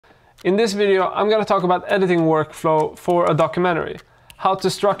In this video, I'm going to talk about editing workflow for a documentary, how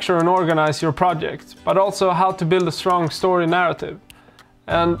to structure and organize your project, but also how to build a strong story narrative.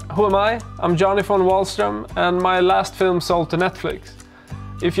 And who am I? I'm Johnny von Wallström, and my last film sold to Netflix.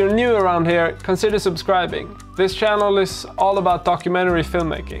 If you're new around here, consider subscribing. This channel is all about documentary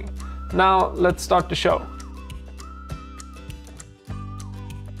filmmaking. Now, let's start the show.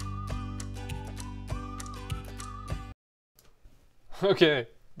 Okay,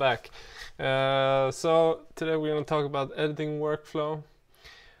 back. So today we're going to talk about editing workflow.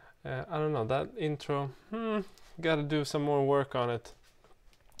 I don't know, that intro, gotta do some more work on it.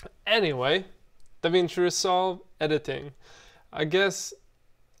 Anyway, Davinci Resolve editing. I guess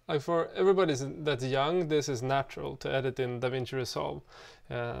like for everybody that's young, this is natural to edit in Davinci Resolve.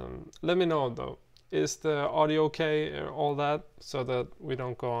 Let me know though, is the audio okay or all that, so that we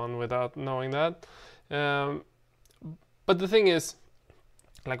don't go on without knowing that. But the thing is,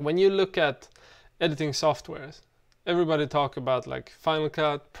 like when you look at editing softwares, everybody talk about like Final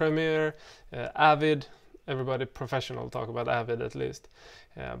Cut, Premiere, Avid. Everybody professional talk about Avid at least.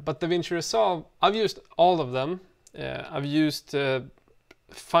 But Davinci Resolve, I've used all of them. I've used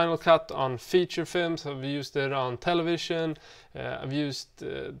Final Cut on feature films, I've used it on television, I've used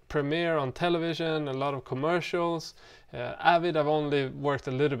Premiere on television, a lot of commercials. Avid I've only worked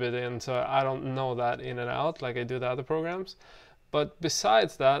a little bit in, so I don't know that in and out like I do the other programs. But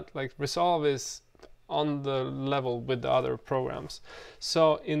besides that, like Resolve is on the level with the other programs.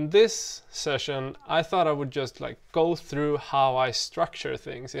 So in this session, I thought I would just like go through how I structure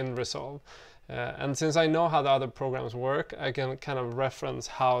things in Resolve. And since I know how the other programs work, I can kind of reference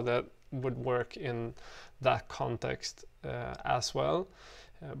how that would work in that context as well.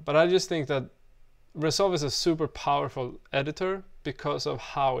 But I just think that Resolve is a super powerful editor because of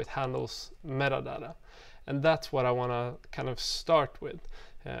how it handles metadata. And that's what I want to kind of start with.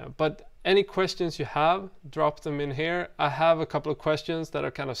 But any questions you have, drop them in here. I have a couple of questions that are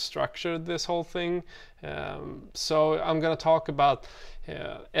kind of structured this whole thing. So I'm going to talk about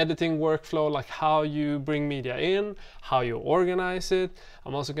editing workflow, like how you bring media in, how you organize it.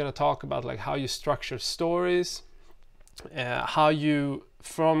 I'm also going to talk about like how you structure stories, how you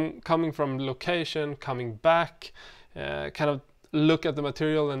coming from location, coming back, kind of look at the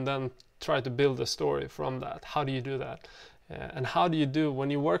material and then try to build a story from that. How do you do that? And how do you do when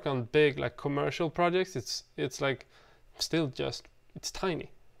you work on big like commercial projects? It's like still just, it's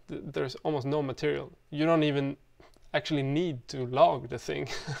tiny. There's almost no material. You don't even actually need to log the thing.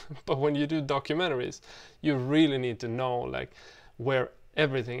 But when you do documentaries, you really need to know like where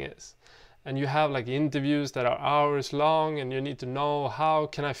everything is. And you have like interviews that are hours long, and you need to know, how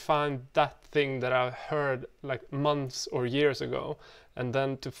can I find that thing that I heard like months or years ago? And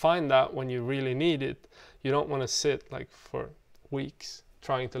then to find that when you really need it, you don't want to sit like for weeks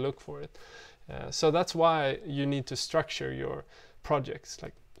trying to look for it. So that's why you need to structure your projects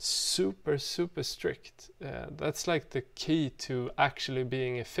like super strict. That's like the key to actually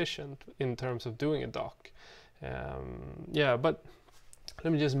being efficient in terms of doing a doc. Yeah, but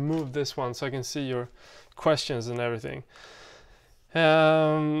let me just move this one so I can see your questions and everything.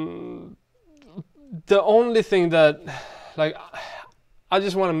 The only thing that like I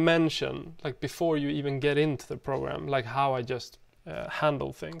just want to mention, like before you even get into the program, like how I just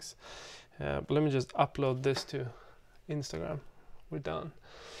handle things. But let me just upload this to Instagram. We're done.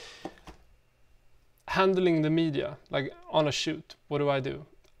 Handling the media, like on a shoot, what do?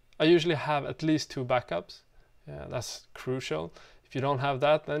 I usually have at least 2 backups. That's crucial. If you don't have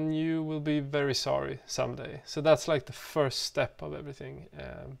that, then you will be very sorry someday. So that's like the first step of everything.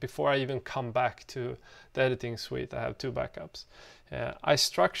 Before I even come back to the editing suite, I have 2 backups. I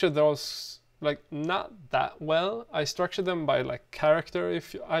structure those like not that well. I structure them by like character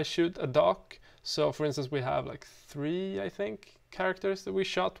if I shoot a doc. So for instance, we have like 3, I think, characters that we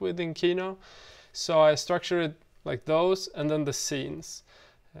shot with in Kino. So I structure it like those, and then the scenes.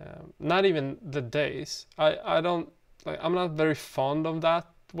 Not even the days. I'm not very fond of that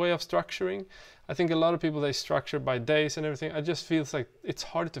way of structuring. I think a lot of people, they structure by days and everything. I just feels like it's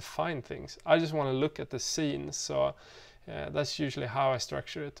hard to find things. I just want to look at the scenes. So that's usually how I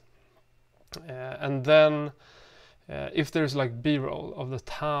structure it. And then if there's like B-roll of the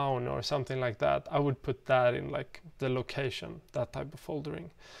town or something like that, I would put that in like the location, that type of foldering.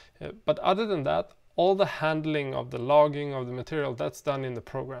 But other than that, all the handling of the logging of the material, that's done in the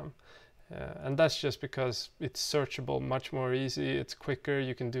program. And that's just because it's searchable much more easy, it's quicker,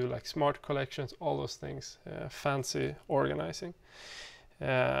 you can do like smart collections, all those things, fancy organizing.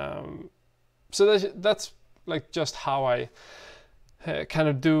 So that's like just how I kind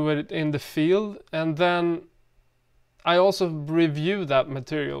of do it in the field. And then I also review that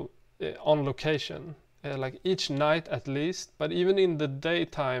material on location, like each night at least, but even in the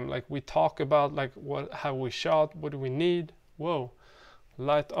daytime, like we talk about like what have we shot, what do we need. Whoa,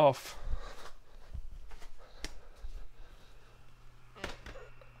 light off.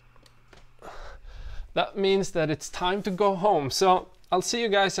 That means that it's time to go home. So I'll see you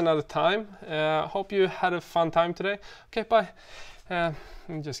guys another time. Hope you had a fun time today. Okay, bye.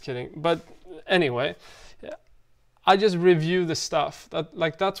 I'm just kidding. But anyway, I just review the stuff.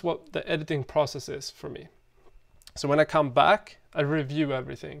 That's what the editing process is for me. So when I come back, I review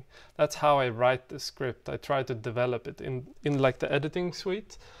everything. That's how I write the script. I try to develop it in like the editing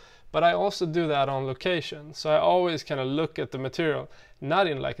suite. But I also do that on location. So I always kind of look at the material, not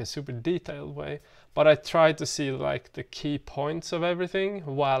in like a super detailed way, but I try to see like the key points of everything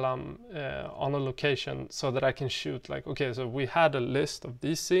while I'm on a location, so that I can shoot like, okay, so we had a list of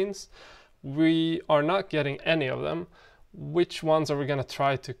these scenes. We are not getting any of them. Which ones are we going to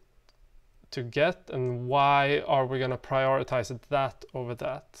try to get, and why are we going to prioritize that over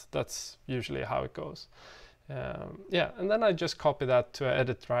that? That's usually how it goes. Yeah, and then I just copy that to an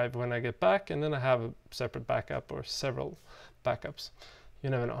edit drive when I get back, and then I have a separate backup or several backups. You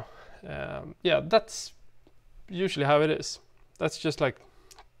never know. Yeah, that's usually how it is. That's just like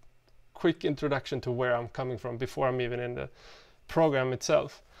quick introduction to where I'm coming from before I'm even in the program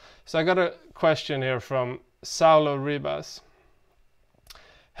itself. So I got a question here from Saulo Ribas.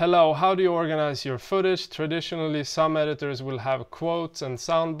 Hello, how do you organize your footage? Traditionally, some editors will have quotes and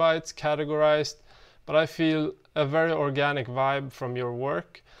sound bites categorized, but I feel a very organic vibe from your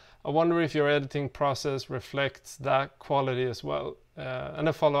work. I wonder if your editing process reflects that quality as well. And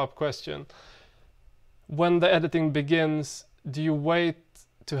a follow-up question. When the editing begins, do you wait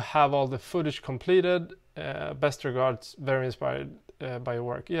to have all the footage completed? Best regards, very inspired by your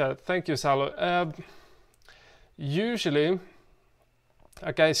work. Yeah, thank you, Salo. Usually,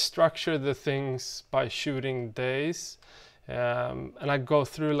 like I structure the things by shooting days. And I go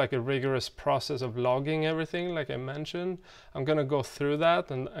through like a rigorous process of logging everything, like I mentioned. I'm gonna go through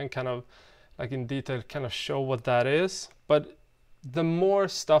that and kind of like in detail kind of show what that is. But the more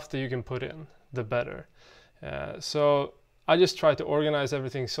stuff that you can put in, the better. So I just try to organize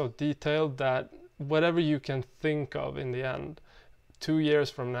everything so detailed that whatever you can think of in the end, 2 years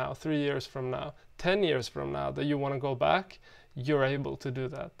from now, 3 years from now, 10 years from now, that you want to go back, you're able to do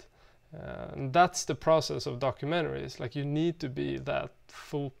that. And that's the process of documentaries. Like you need to be that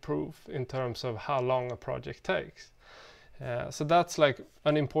foolproof in terms of how long a project takes. So that's like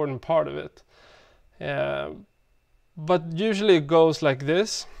an important part of it. But usually it goes like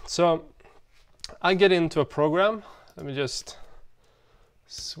this. So I get into a program. Let me just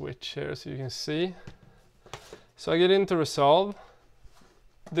switch here so you can see. So I get into Resolve.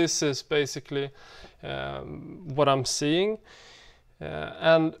 This is basically what I'm seeing.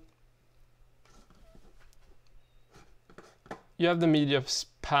 And you have the media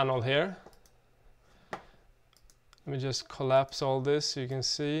panel here. Let me just collapse all this so you can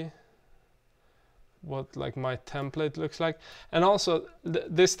see what like my template looks like. And also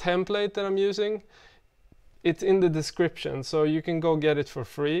this template that I'm using, it's in the description, so you can go get it for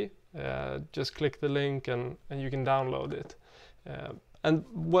free. Just click the link and you can download it. And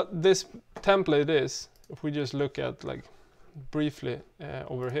what this template is, if we just look at like briefly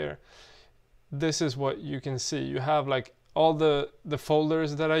over here, this is what you can see. You have like all the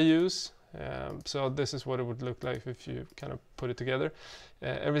folders that I use. So this is what it would look like if you kind of put it together.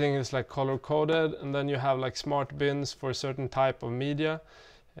 Everything is like color coded, and then you have like smart bins for a certain type of media.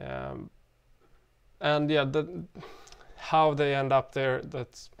 And yeah, how they end up there,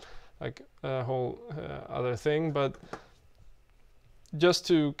 that's like a whole other thing. But just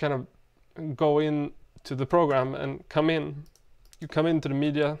to kind of go into the program and come in, you come into the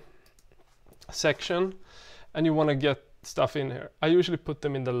media section and you want to get stuff in here. I usually put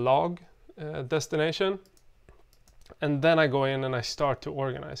them in the log destination, and then I go in and I start to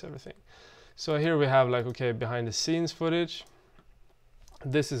organize everything. So here we have like, okay, behind the scenes footage.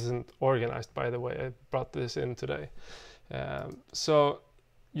 This isn't organized, by the way. I brought this in today. So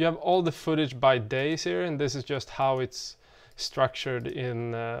you have all the footage by days here, and this is just how it's structured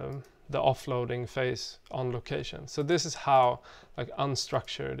in the offloading phase on location. So this is how like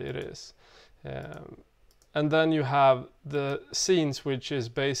unstructured it is. And then you have the scenes, which is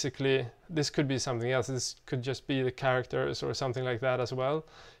basically, this could be something else. This could just be the characters or something like that as well.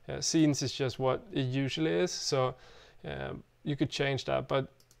 Scenes is just what it usually is. So you could change that.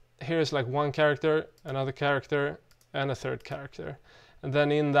 But here's like one character, another character, and a third character. And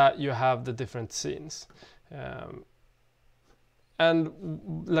then in that you have the different scenes.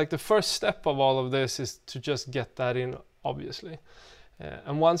 And like the first step of all of this is to just get that in, obviously.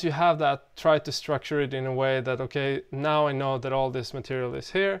 And once you have that, try to structure it in a way that, okay, now I know that all this material is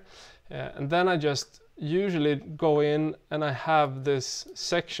here. And then I just usually go in and I have this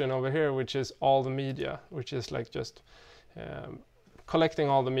section over here, which is all the media, which is like just collecting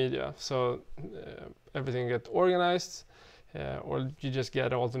all the media. So everything gets organized, or you just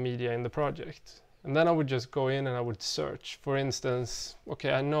get all the media in the project. And then I would just go in and I would search. For instance,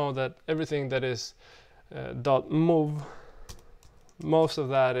 okay, I know that everything that is .mov, most of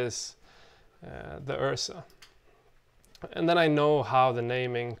that is the URSA. And then I know how the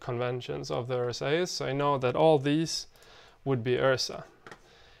naming conventions of the URSA is, so I know that all these would be URSA.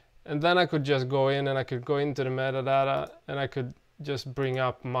 And then I could just go in and I could go into the metadata and I could just bring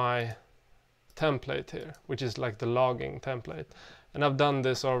up my template here, which is like the logging template. And I've done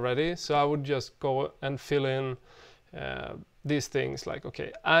this already, so I would just go and fill in these things like,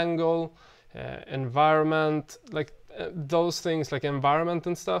 okay, angle, environment, like those things like environment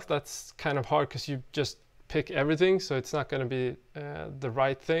and stuff. That's kind of hard because you just pick everything, so it's not going to be the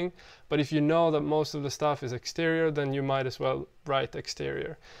right thing. But if you know that most of the stuff is exterior, then you might as well write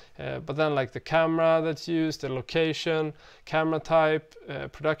exterior. But then like the camera that's used, the location, camera type,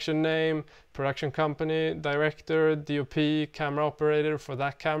 production name, production company, director, DOP, camera operator for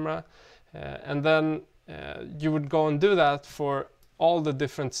that camera. And then you would go and do that for all the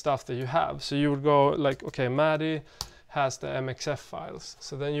different stuff that you have. So you would go like, okay, Maddie has the MXF files.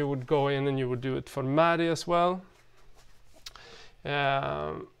 So then you would go in and you would do it for Maddie as well.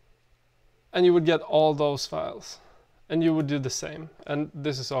 And you would get all those files. And you would do the same. And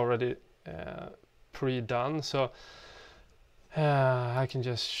this is already pre-done. So I can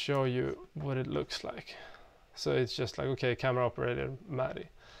just show you what it looks like. So it's just like, okay, camera operator Maddie.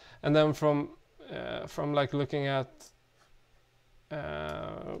 And then from like looking at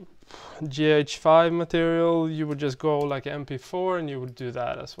GH5 material, you would just go like MP4 and you would do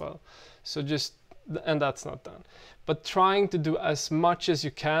that as well. So just, and that's not done. But trying to do as much as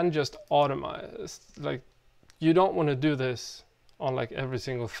you can, just automate. Like you don't want to do this on like every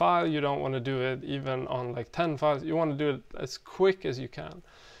single file. You don't want to do it even on like 10 files. You want to do it as quick as you can.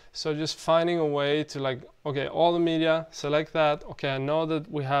 So just finding a way to like, okay, all the media, select that. Okay, I know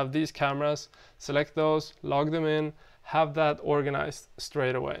that we have these cameras, select those, log them in, have that organized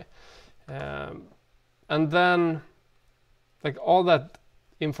straight away. And then like all that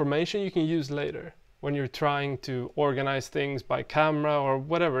information you can use later when you're trying to organize things by camera or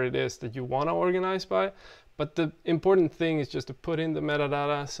whatever it is that you want to organize by. But the important thing is just to put in the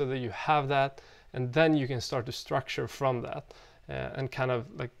metadata so that you have that, and then you can start to structure from that and kind of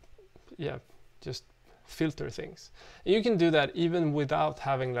like, yeah, just filter things. And you can do that even without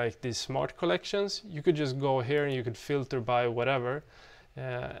having like these smart collections. You could just go here and you could filter by whatever,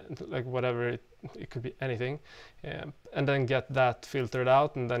 like whatever, it could be anything, and then get that filtered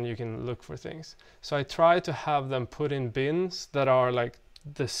out, and then you can look for things. So I try to have them put in bins that are like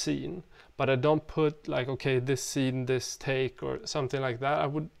the scene, but I don't put like, okay, this scene, this take or something like that. I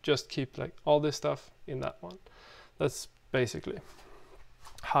would just keep like all this stuff in that one. That's basically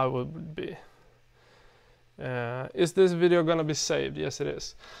how it would be. Is this video gonna be saved? Yes, it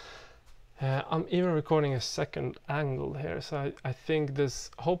is. I'm even recording a second angle here, so I think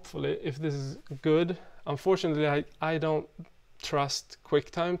this, hopefully, if this is good. Unfortunately, I don't trust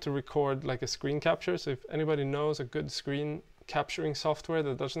QuickTime to record like a screen capture, so if anybody knows a good screen capturing software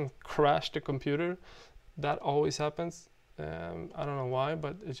that doesn't crash the computer, that always happens. I don't know why,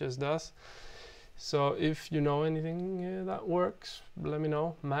 but it just does. So if you know anything that works, let me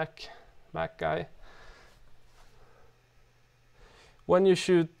know. Mac guy. When you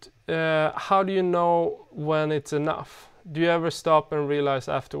shoot, how do you know when it's enough? Do you ever stop and realize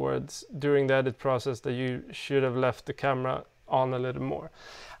afterwards during the edit process that you should have left the camera on a little more?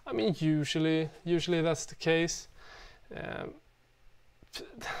 I mean, usually that's the case.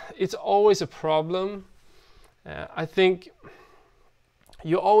 It's always a problem. I think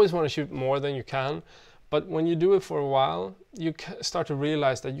you always want to shoot more than you can, but when you do it for a while, you start to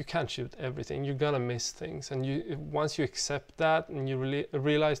realize that you can't shoot everything. You're gonna miss things, and once you accept that and you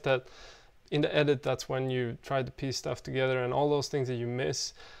realize that in the edit, that's when you try to piece stuff together and all those things that you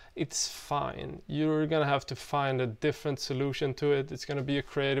miss, it's fine. You're gonna have to find a different solution to it. It's gonna be a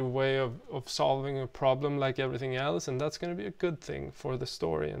creative way of solving a problem like everything else, and that's gonna be a good thing for the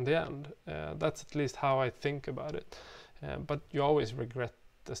story in the end. That's at least how I think about it. But you always regret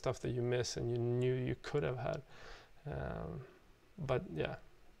the stuff that you miss and you knew you could have had. But yeah,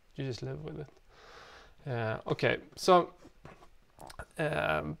 you just live with it. Okay, so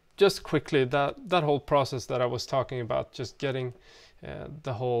just quickly, that whole process that I was talking about, just getting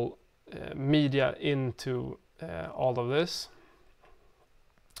the whole media into all of this.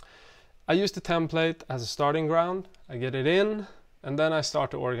 I use the template as a starting ground. I get it in, and then I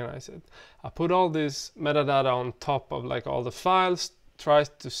start to organize it. I put all this metadata on top of like all the files, try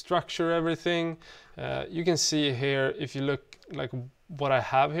to structure everything. You can see here, if you look like what I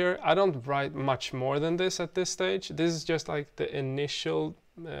have here, I don't write much more than this at this stage. This is just like the initial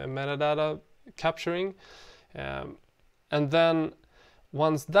metadata capturing. And then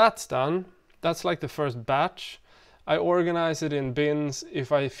once that's done, that's like the first batch. I organize it in bins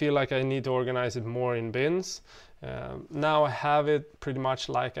if I feel like I need to organize it more in bins. Now I have it pretty much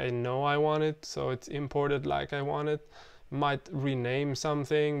like I know I want it, so it's imported like I want it. Might rename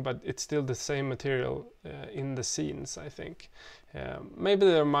something, but it's still the same material in the scenes, I think. Maybe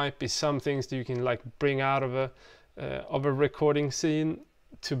there might be some things that you can like bring out of a recording scene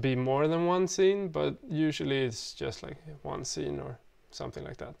to be more than one scene, but usually it's just like one scene or something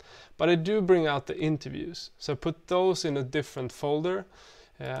like that. But I do bring out the interviews, so put those in a different folder,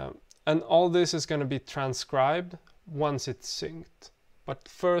 and all this is going to be transcribed once it's synced. But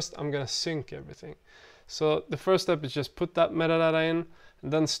first I'm going to sync everything. So the first step is just put that metadata in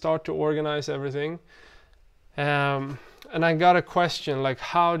and then start to organize everything. And I got a question like,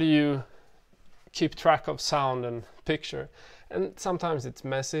 how do you keep track of sound and picture? And sometimes it's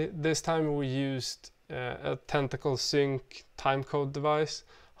messy. This time we used a tentacle sync timecode device.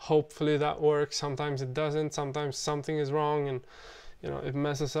 Hopefully that works. Sometimes it doesn't. Sometimes something is wrong and it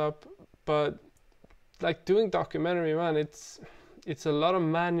messes up. But like doing documentary, man, it's a lot of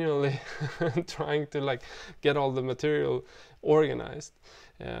manually trying to like get all the material organized.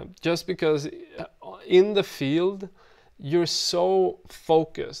 Just because in the field you're so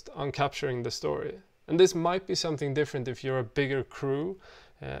focused on capturing the story. And this might be something different if you're a bigger crew.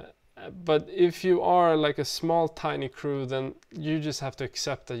 But if you are like a small, tiny crew, then you just have to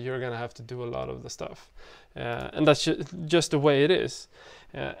accept that you're going to have to do a lot of the stuff. And that's just the way it is.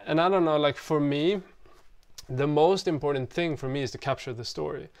 And I don't know, like for me, the most important thing for me is to capture the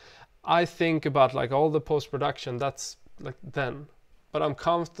story. I think about like all the post-production, that's like then. But I'm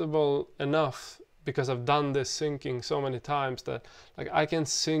comfortable enough because I've done this syncing so many times that like I can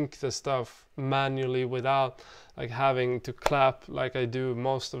sync the stuff manually without like having to clap like I do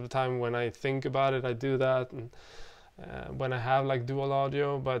most of the time. When I think about it, I do that, and when I have like dual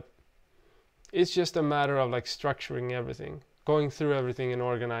audio. But it's just a matter of like structuring everything, going through everything and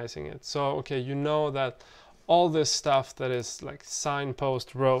organizing it. So okay, you know that all this stuff that is like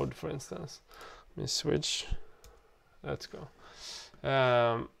signpost road, for instance. Let me switch. Let's go.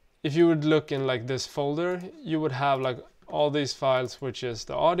 If you would look in like this folder, you would have like all these files, which is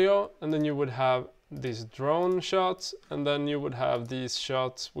the audio, and then you would have these drone shots, and then you would have these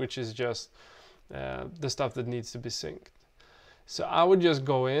shots, which is just the stuff that needs to be synced. So I would just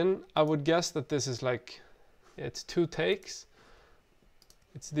go in. I would guess that this is like, it's 2 takes.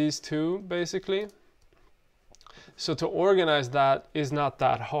 It's these 2 basically. So to organize that is not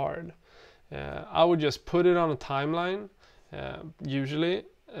that hard. I would just put it on a timeline, usually,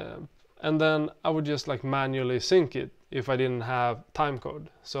 and then I would just like manually sync it if I didn't have timecode.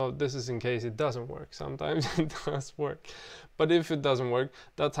 So this is in case it doesn't work. Sometimes it does work. But if it doesn't work,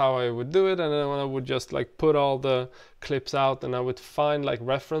 that's how I would do it. And then I would just like put all the clips out, and I would find like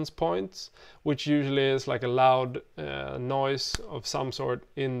reference points, which usually is like a loud noise of some sort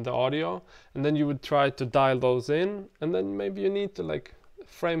in the audio. And then you would try to dial those in, and then maybe you need to like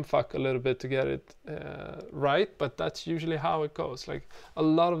frame fuck a little bit to get it right, but that's usually how it goes. Like a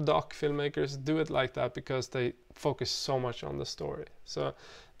lot of doc filmmakers do it like that because they focus so much on the story. So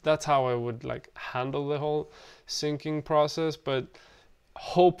that's how I would like handle the whole syncing process. But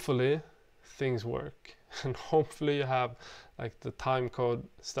hopefully things work, and hopefully you have like the time code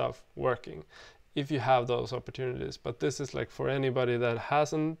stuff working if you have those opportunities. But this is like for anybody that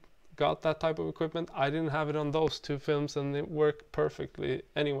hasn't got that type of equipment. I didn't have it on those 2 films, and it worked perfectly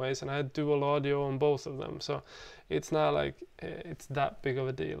anyways, and I had dual audio on both of them, so it's not like it's that big of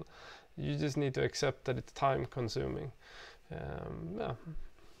a deal. You just need to accept that it's time consuming. Yeah.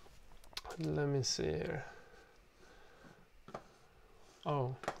 Let me see here.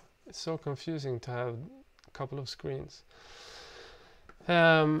 Oh, it's so confusing to have a couple of screens.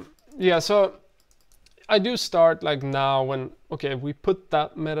 Yeah, so I do start like now when, okay, we put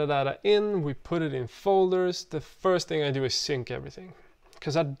that metadata in, we put it in folders. The first thing I do is sync everything,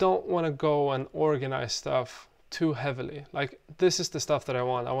 because I don't want to go and organize stuff too heavily. Like this is the stuff that I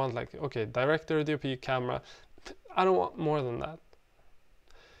want. I want like, okay, director, DOP, camera. I don't want more than that.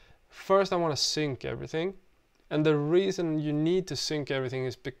 First, I want to sync everything. And the reason you need to sync everything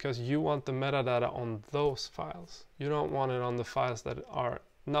is because you want the metadata on those files. You don't want it on the files that are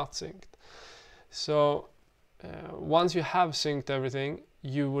not synced. So once you have synced everything,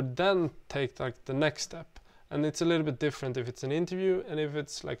 you would then take like the next step. And it's a little bit different if it's an interview and if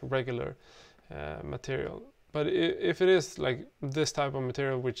it's like regular material. But if it is like this type of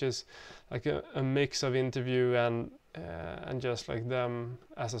material, which is like a mix of interview and just like them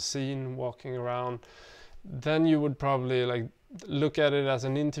as a scene walking around, then you would probably like look at it as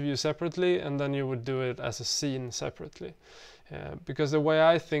an interview separately, and then you would do it as a scene separately. Because the way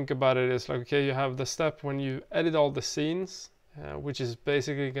I think about it is like, okay, you have the step when you edit all the scenes, which is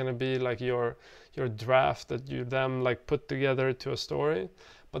basically going to be like your draft that you then like put together to a story.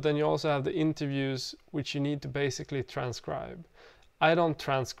 But then you also have the interviews, which you need to basically transcribe. I don't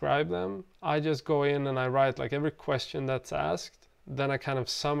transcribe them. I just go in and I write like every question that's asked. Then I kind of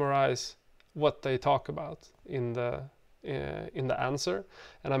summarize what they talk about in the answer,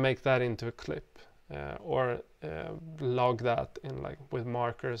 and I make that into a clip, or log that in like with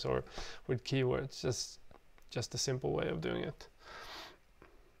markers or with keywords. Just a simple way of doing it.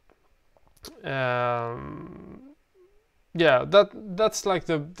 Yeah, that's like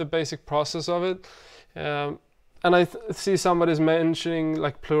the basic process of it. And I see somebody's mentioning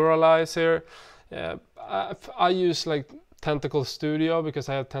like pluralize here. I use like Tentacle Studio because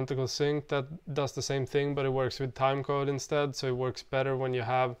I have Tentacle Sync that does the same thing, but it works with timecode instead, so it works better when you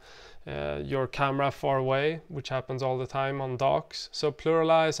have your camera far away, which happens all the time on docs. So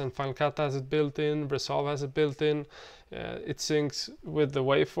pluralize, and Final Cut has it built in, Resolve has it built in. It syncs with the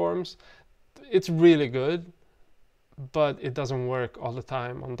waveforms. It's really good, but it doesn't work all the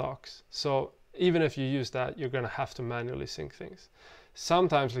time on docs. So even if you use that, you're gonna have to manually sync things.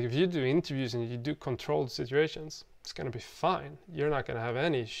 Sometimes, like if you do interviews and you do controlled situations, it's gonna be fine. You're not gonna have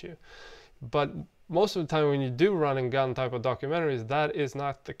any issue. But most of the time when you do run and gun type of documentaries, that is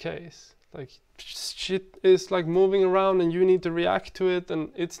not the case. Like shit is like moving around and you need to react to it, and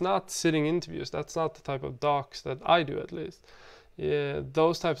it's not sitting interviews. That's not the type of docs that I do, at least. Yeah,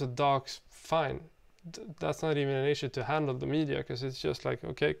 those types of docs, fine. That's not even an issue to handle the media, because it's just like,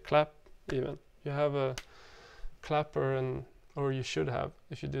 okay, clap even. You have a clapper, or you should have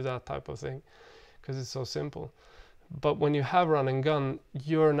if you do that type of thing, because it's so simple. But when you have run and gun,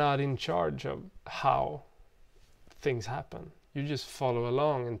 you're not in charge of how things happen. You just follow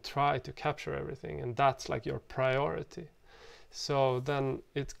along and try to capture everything, and that's like your priority. So then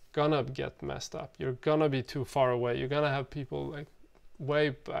it's gonna get messed up. You're gonna be too far away. You're gonna have people like way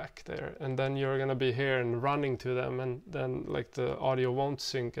back there, and then you're gonna be here and running to them, and then like the audio won't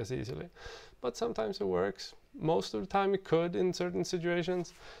sync as easily. But sometimes it works. Most of the time it could in certain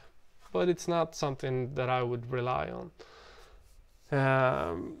situations, but it's not something that I would rely on.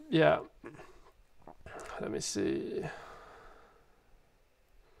 Yeah, let me see.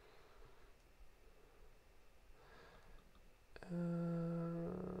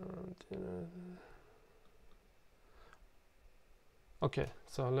 Okay,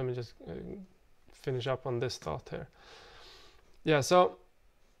 so let me just finish up on this thought here. Yeah, so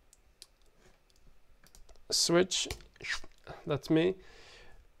switch, that's me.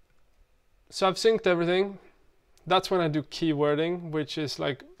 So I've synced everything. That's when I do keywording, which is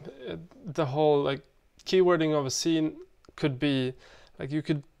like the whole like keywording of a scene could be like you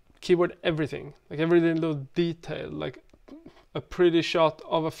could keyword everything, like every little detail, like a pretty shot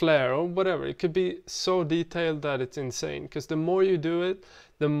of a flare or whatever. It could be so detailed that it's insane, because the more you do it,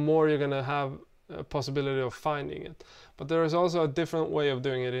 the more you're gonna have a possibility of finding it. But there is also a different way of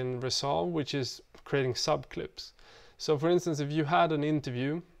doing it in Resolve, which is creating subclips. So for instance, if you had an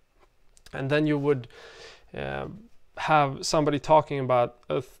interview and then you would have somebody talking about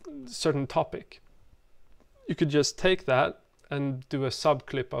a certain topic, you could just take that and do a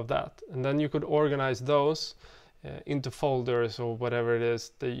subclip of that, and then you could organize those into folders or whatever it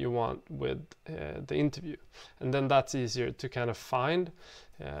is that you want with the interview, and then that's easier to kind of find.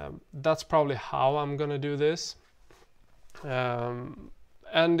 That's probably how I'm gonna do this. When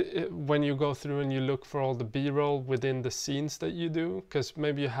you go through and you look for all the B-roll within the scenes that you do, because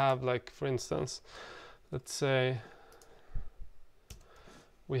maybe you have, like, for instance, let's say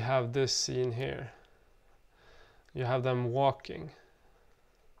we have this scene here. You have them walking.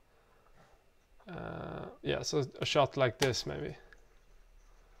 Yeah, so a shot like this, maybe.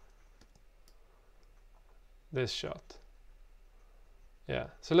 This shot. Yeah,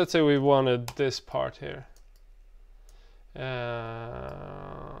 so let's say we wanted this part here. I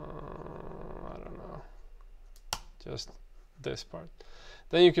don't know, just this part.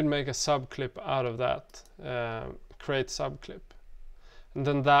 Then you can make a subclip out of that, create subclip, and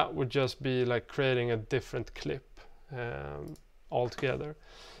then that would just be like creating a different clip altogether.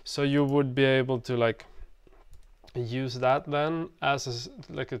 So you would be able to like use that then as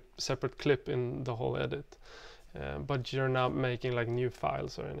like a separate clip in the whole edit. but you're not making like new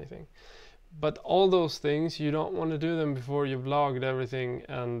files or anything. But all those things, you don't want to do them before you've logged everything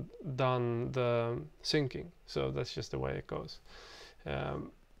and done the syncing. So that's just the way it goes.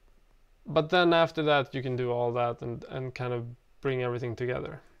 But then after that, you can do all that and kind of bring everything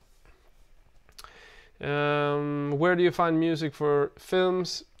together. Where do you find music for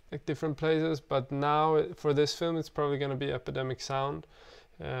films? Like different places, but now for this film, it's probably going to be Epidemic Sound.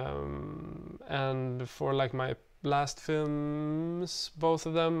 And for like my last films, both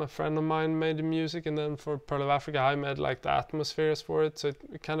of them, a friend of mine made the music, and then for Pearl of Africa, I made like the atmospheres for it. So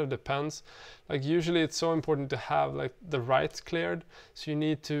it kind of depends. Like usually, it's so important to have like the rights cleared. So you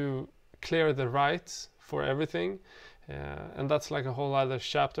need to clear the rights for everything. And that's like a whole other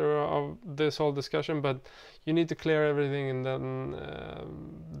chapter of this whole discussion, but you need to clear everything, and then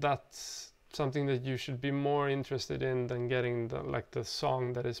that's something that you should be more interested in than getting the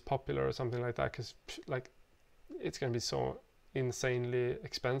song that is popular or something like that, because like it's gonna be so insanely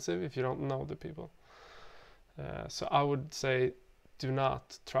expensive if you don't know the people. So I would say do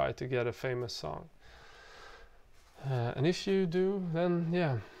not try to get a famous song, and if you do, then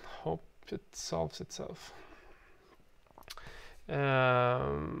yeah, hope it solves itself.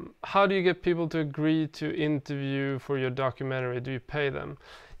 How do you get people to agree to interview for your documentary? Do you pay them?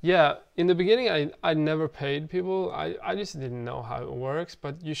 Yeah, in the beginning I never paid people. I just didn't know how it works,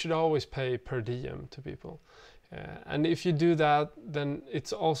 but you should always pay per diem to people. And if you do that, then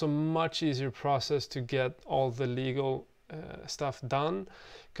it's also much easier process to get all the legal stuff done.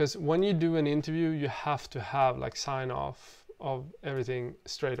 Because when you do an interview, you have to have like sign off of everything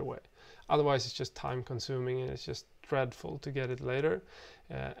straight away. Otherwise, it's just time consuming and it's just dreadful to get it later.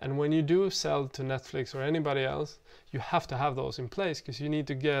 And when you do sell to Netflix or anybody else, you have to have those in place, because you need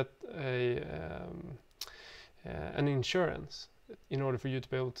to get an insurance in order for you to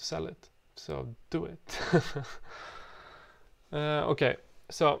be able to sell it. So do it. Okay,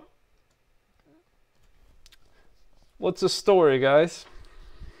 so what's the story, guys?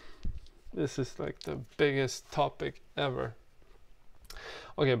 This is like the biggest topic ever.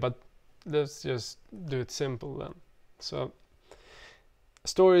 Okay, but let's just do it simple then. So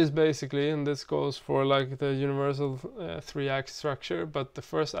story is basically, and this goes for like the universal 3-act structure, but the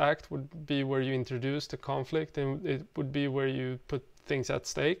first act would be where you introduce the conflict, and it would be where you put things at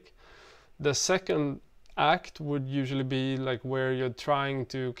stake. The second act would usually be like where you're trying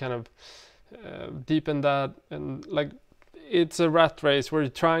to kind of deepen that, and like it's a rat race where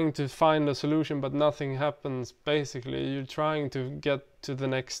you're trying to find a solution but nothing happens. Basically you're trying to get to the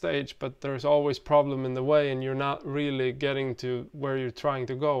next stage, but there's always problem in the way, and you're not really getting to where you're trying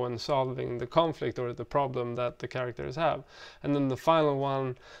to go and solving the conflict or the problem that the characters have. And then the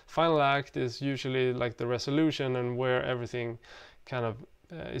final act is usually like the resolution, and where everything kind of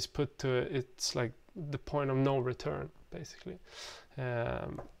is put to it's like the point of no return, basically.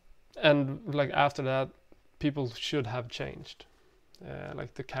 And like after that, people should have changed.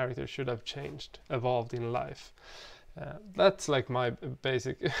 Like the character should have changed, evolved in life. That's like my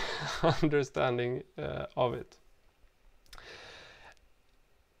basic understanding of it.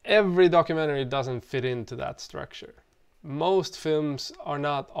 Every documentary doesn't fit into that structure. Most films are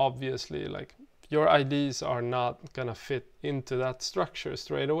not obviously like, your ideas are not gonna fit into that structure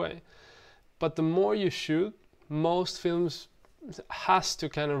straight away. But the more you shoot, most films has to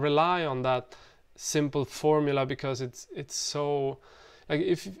kind of rely on that simple formula, because it's so like,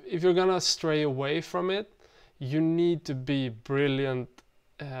 if you're gonna stray away from it, you need to be brilliant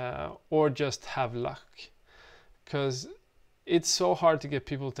or just have luck, because it's so hard to get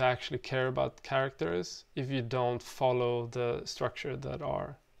people to actually care about characters if you don't follow the structure that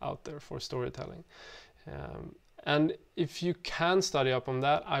are out there for storytelling. And if you can study up on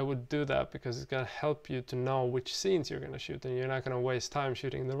that, I would do that, because it's going to help you to know which scenes you're going to shoot, and you're not going to waste time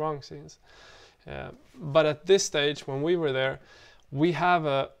shooting the wrong scenes. But at this stage, when we were there, we have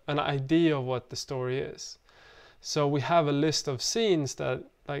an idea of what the story is. So we have a list of scenes that,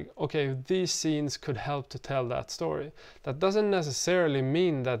 like, okay, these scenes could help to tell that story. That doesn't necessarily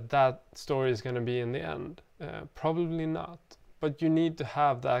mean that that story is going to be in the end. Probably not. But you need to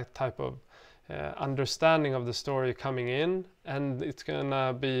have that type of understanding of the story coming in, and it's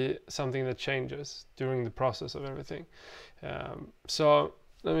gonna be something that changes during the process of everything. So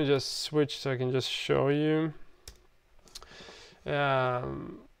let me just switch so I can just show you.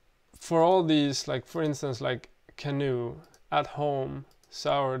 For all these, like for instance, like canoe, at home,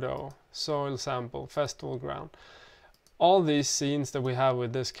 sourdough, soil sample, festival ground, all these scenes that we have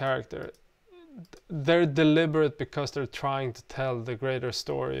with this character, they're deliberate because they're trying to tell the greater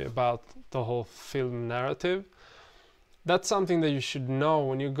story about the whole film narrative. that's something that you should know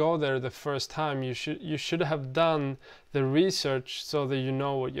when you go there the first time. You should have done the research so that you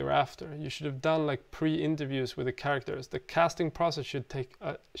know what you're after. You should have done like pre-interviews with the characters. The casting process should take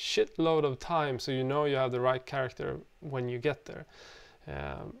a shitload of time so you know you have the right character when you get there.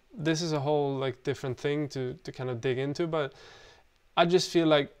 This is a whole like different thing to kind of dig into, but I just feel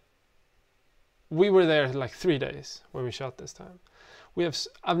like we were there like 3 days when we shot this time.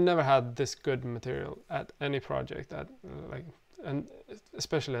 I've never had this good material at any project and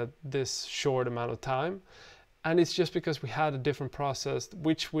especially at this short amount of time. And it's just because we had a different process,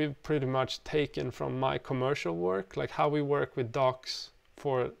 which we've pretty much taken from my commercial work, like how we work with docs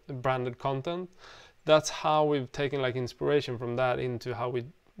for branded content. That's how we've taken like inspiration from that into how we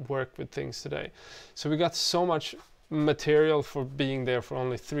work with things today. So we got so much material for being there for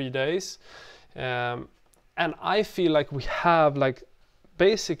only 3 days. And I feel like we have like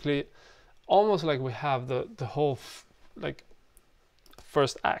basically almost like we have the whole like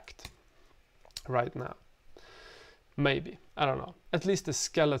first act right now. Maybe, I don't know, at least the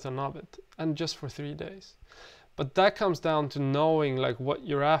skeleton of it, and just for 3 days. But that comes down to knowing like what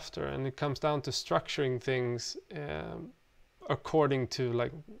you're after, and it comes down to structuring things according to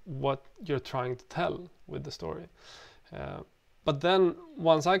like what you're trying to tell with the story. But then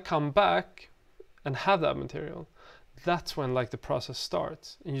once I come back and have that material, that's when like the process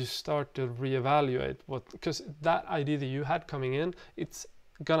starts, and you start to reevaluate because that idea that you had coming in, it's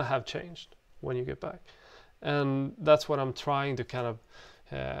gonna have changed when you get back. And that's what I'm trying to kind of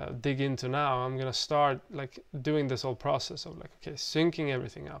dig into now. I'm gonna start like doing this whole process of like, okay, syncing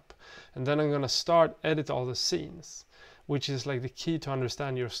everything up, and then I'm gonna start edit all the scenes, which is like the key to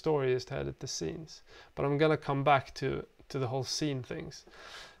understand your story, is to edit the scenes. But I'm gonna come back to the whole scene things.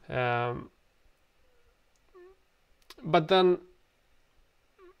 But then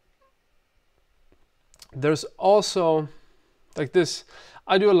there's also like this,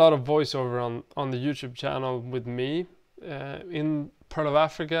 I do a lot of voiceover on the YouTube channel with me. In Pearl of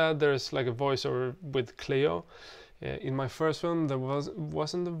Africa, there's like a voiceover with Cleo. In my first film, there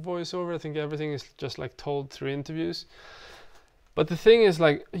wasn't a voiceover. I think everything is just like told through interviews. But the thing is,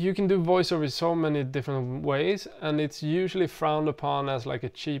 like, you can do voiceover so many different ways, and it's usually frowned upon as like a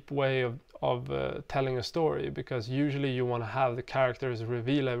cheap way of telling a story, because usually you want to have the characters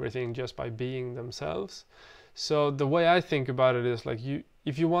reveal everything just by being themselves. So the way I think about it is like,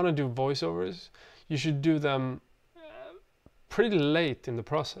 if you want to do voiceovers, you should do them pretty late in the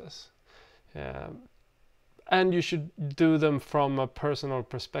process, and you should do them from a personal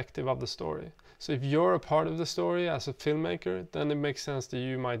perspective of the story. So if you're a part of the story as a filmmaker, then it makes sense that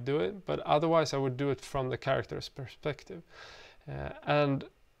you might do it, but otherwise I would do it from the character's perspective. And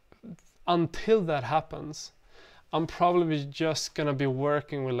until that happens, I'm probably just gonna be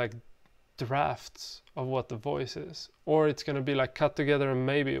working with like drafts of what the voice is, or it's gonna be like cut together and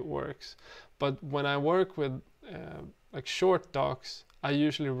maybe it works. But when I work with like short docs, I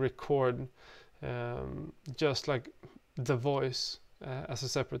usually record just like the voice as a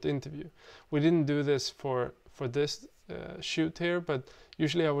separate interview. We didn't do this for this shoot here, but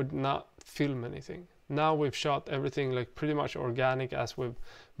usually I would not film anything. Now we've shot everything like pretty much organic as we've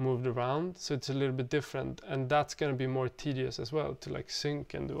moved around, so it's a little bit different, and that's going to be more tedious as well to like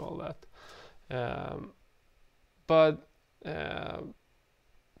sync and do all that. But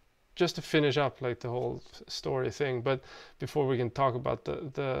just to finish up like the whole story thing, but before we can talk about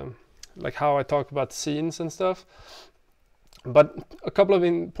the like how I talk about scenes and stuff, but a couple of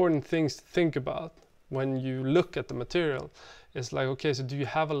important things to think about when you look at the material is like, okay, so do you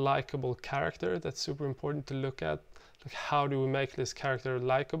have a likable character? That's super important to look at. Like, how do we make this character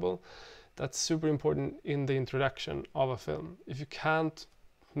likable? That's super important in the introduction of a film. If you can't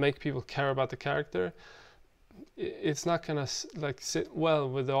make people care about the character, it's not gonna like sit well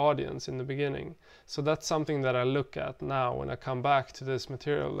with the audience in the beginning. So that's something that I look at now when I come back to this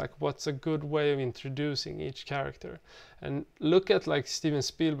material, like what's a good way of introducing each character. And look at like Steven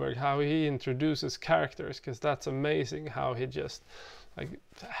Spielberg, how he introduces characters, because that's amazing how he just like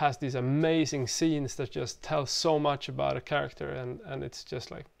has these amazing scenes that just tell so much about a character, and it's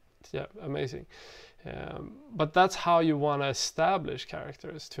just like, yeah, amazing. But that's how you want to establish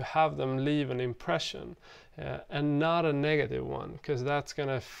characters, to have them leave an impression, and not a negative one, because that's going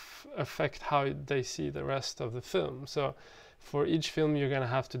to affect how they see the rest of the film. So for each film you're going to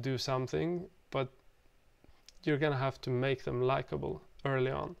have to do something, but you're going to have to make them likable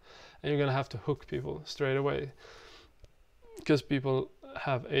early on, and you're going to have to hook people straight away, because people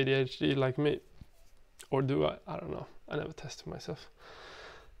have ADHD like me. Or do I? I don't know. I never tested myself.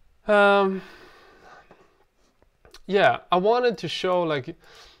 Yeah, I wanted to show like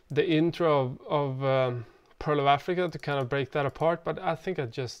the intro of Pearl of Africa to kind of break that apart, but I think I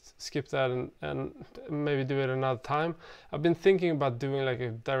just skip that and maybe do it another time. I've been thinking about doing like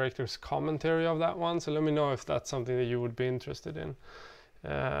a director's commentary of that one, so let me know if that's something that you would be interested in.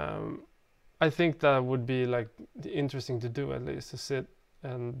 I think that would be like interesting to do, at least to sit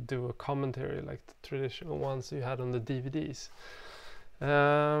and do a commentary like the traditional ones you had on the DVDs.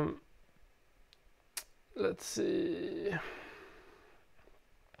 Let's see.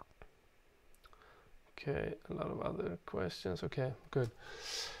 Okay, a lot of other questions. Okay, good.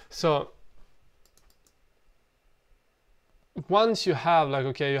 So once you have like,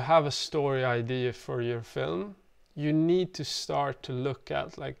 okay, you have a story idea for your film, you need to start to look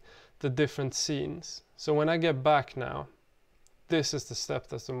at like the different scenes. So when I get back now, this is the step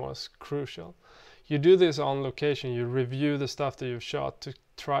that's the most crucial. You do this on location, you review the stuff that you've shot to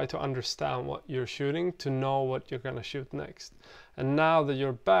try to understand what you're shooting, to know what you're gonna shoot next. And now that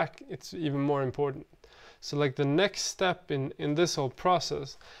you're back, it's even more important. So like the next step in this whole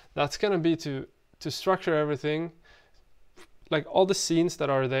process, that's gonna be to structure everything, like all the scenes that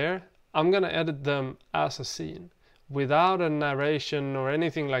are there, I'm gonna edit them as a scene without a narration or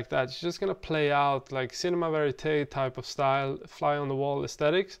anything like that. It's just gonna play out like cinema verite type of style, fly on the wall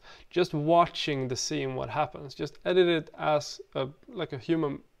aesthetics, just watching the scene, what happens. Just edit it as like a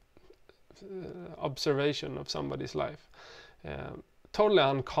human observation of somebody's life. Totally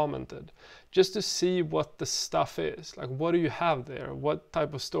uncommented, just to see what the stuff is, like what do you have there, what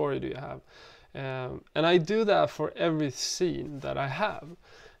type of story do you have, and I do that for every scene that I have,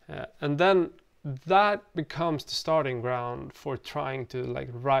 and then that becomes the starting ground for trying to like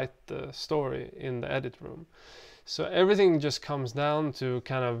write the story in the edit room. So everything just comes down to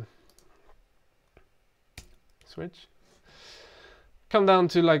kind of come down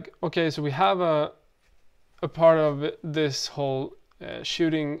to like, okay, so we have a part of this whole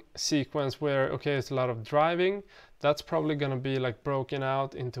shooting sequence where, okay, it's a lot of driving. That's probably gonna be like broken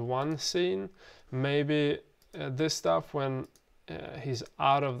out into one scene. Maybe this stuff when he's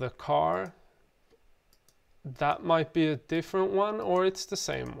out of the car, that might be a different one, or it's the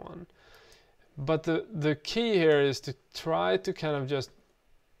same one. But the key here is to try to kind of just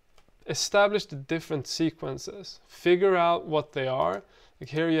establish the different sequences, figure out what they are. Like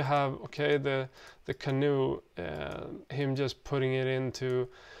here you have, okay, the canoe, him just putting it into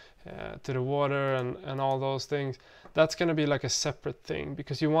to the water and all those things. That's going to be like a separate thing,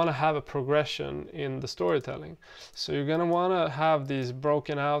 because you want to have a progression in the storytelling. So you're going to want to have these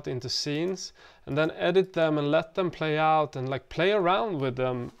broken out into scenes and then edit them and let them play out and like play around with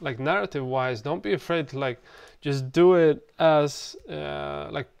them, like narrative wise. Don't be afraid to like just do it as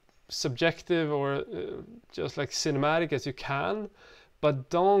like subjective or just like cinematic as you can, but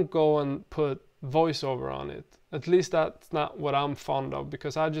don't go and put voiceover on it. At least that's not what I'm fond of,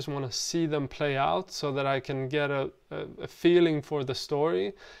 because I just want to see them play out so that I can get a feeling for the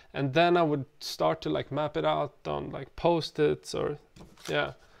story, and then I would start to like map it out on like post-its or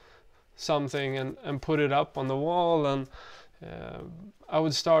something and put it up on the wall, and I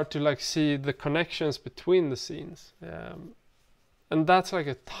would start to like see the connections between the scenes, and that's like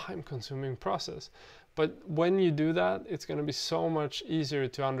a time-consuming process. But when you do that, it's going to be so much easier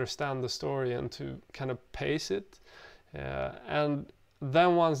to understand the story and to kind of pace it. And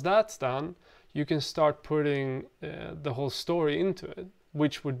then once that's done, you can start putting the whole story into it,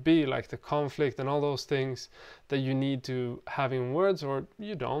 which would be like the conflict and all those things that you need to have in words, or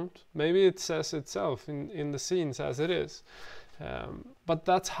you don't. Maybe it says itself in the scenes as it is. But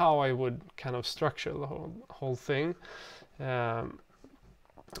that's how I would kind of structure the whole thing.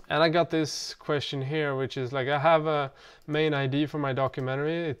 And I got this question here, which is like, I have a main ID for my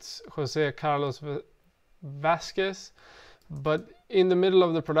documentary. It's Jose Carlos Vasquez, but in the middle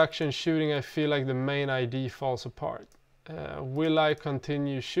of the production shooting, I feel like the main ID falls apart. Will I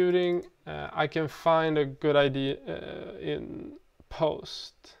continue shooting? I can find a good ID in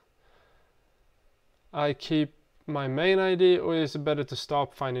post. I keep my main ID, or is it better to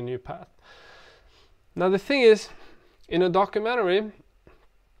stop, find a new path? Now the thing is, in a documentary,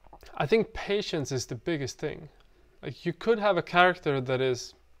 I think patience is the biggest thing. Like, you could have a character that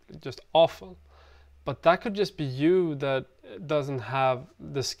is just awful, but that could just be you that doesn't have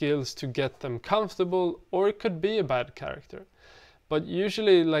the skills to get them comfortable, or it could be a bad character. But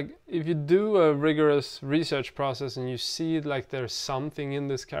usually, like, if you do a rigorous research process and you see like there's something in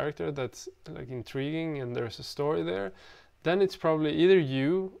this character that's like intriguing and there's a story there, then it's probably either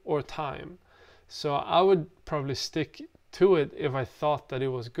you or time. So I would probably stick to it if I thought that it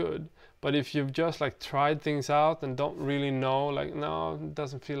was good. But if you've just like tried things out and don't really know, like, no, it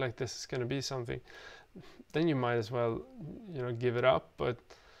doesn't feel like this is going to be something, then you might as well, you know, give it up. But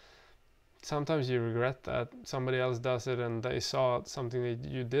sometimes you regret that somebody else does it and they saw something that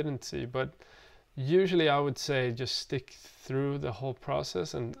you didn't see. But usually I would say just stick through the whole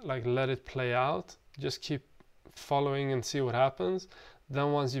process and like let it play out. Just keep following and see what happens.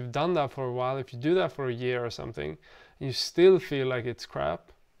 Then once you've done that for a while, if you do that for a year or something, and you still feel like it's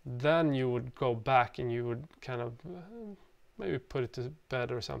crap, then you would go back and you would kind of maybe put it to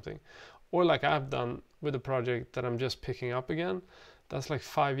bed or something. Or like I've done with a project that I'm just picking up again. That's like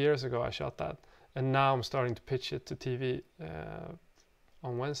 5 years ago I shot that, and now I'm starting to pitch it to TV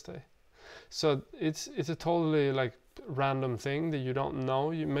on Wednesday. So it's a totally like random thing that you don't know.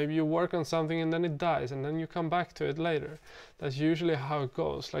 Maybe you work on something and then it dies and then you come back to it later. That's usually how it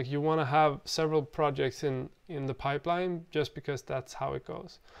goes. Like you want to have several projects in the pipeline just because that's how it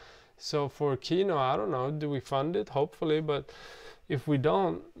goes. So for Kino, I don't know, do we fund it? Hopefully, but if we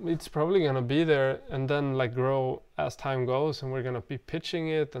don't, it's probably gonna be there and then like grow as time goes, and we're gonna be pitching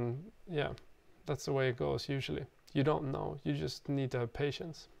it, and yeah, that's the way it goes usually. You don't know, you just need to have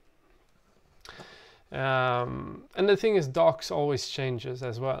patience. And the thing is, docs always changes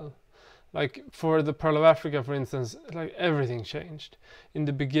as well. Like for the Pearl of Africa, for instance, like everything changed. In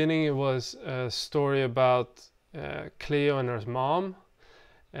the beginning, it was a story about Cleo and her mom.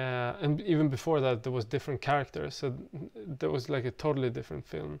 And even before that, there was different characters, so there was like a totally different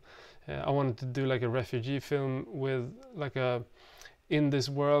film. I wanted to do like a refugee film with like a In This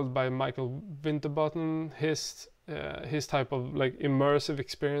World by Michael Winterbottom. His type of like immersive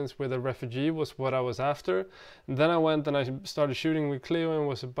experience with a refugee was what I was after. And then I went and I started shooting with Cleo, and it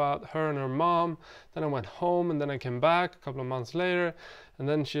was about her and her mom. Then I went home, and then I came back a couple of months later, and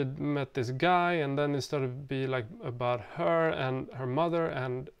then she had met this guy, and then it started to be like about her and her mother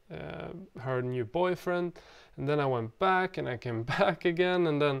and her new boyfriend. And then I went back and I came back again,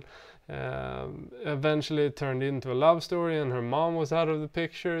 and then eventually it turned into a love story, and her mom was out of the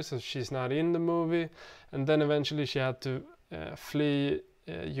picture, so she's not in the movie. And then eventually she had to flee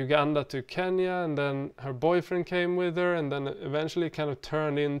Uganda to Kenya, and then her boyfriend came with her, and then eventually kind of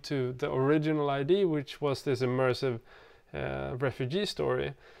turned into the original idea, which was this immersive refugee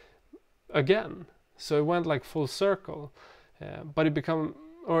story again. So it went like full circle, but it became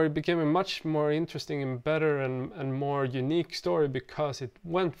a much more interesting and better and more unique story because it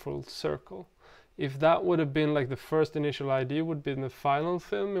went full circle. If that would have been like the first initial idea would be in the final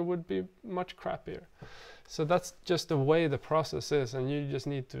film, it would be much crappier. So that's just the way the process is, and you just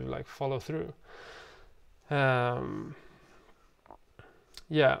need to like follow through.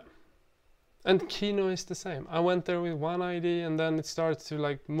 Yeah. And Kino is the same. I went there with one idea, and then it starts to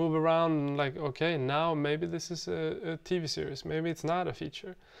like move around, and like, okay, now maybe this is a TV series, maybe it's not a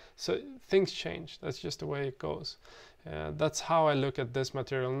feature. So things change. That's just the way it goes. That's how I look at this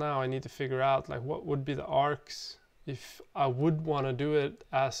material now. I need to figure out like what would be the arcs if I would want to do it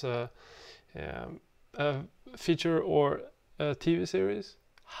as a feature or a TV series.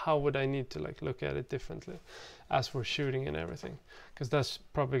 How would I need to like look at it differently as we're shooting and everything? Because that's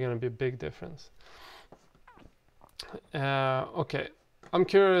probably going to be a big difference. Okay, I'm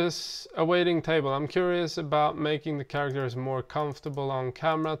curious, a waiting table. I'm curious about making the characters more comfortable on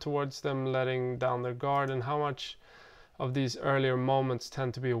camera towards them letting down their guard, and how much of these earlier moments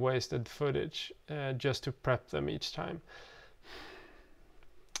tend to be wasted footage just to prep them each time.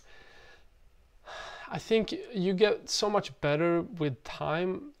 I think you get so much better with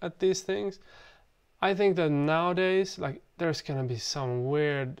time at these things. I think that nowadays, like, there's gonna be some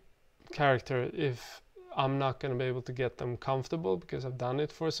weird character if I'm not gonna be able to get them comfortable because I've done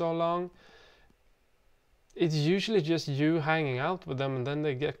it for so long. It's usually just you hanging out with them and then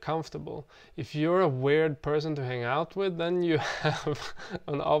they get comfortable. If you're a weird person to hang out with, then you have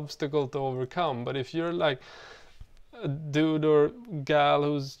an obstacle to overcome. But if you're like a dude or gal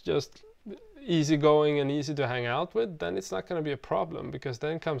who's just easygoing and easy to hang out with, then it's not going to be a problem, because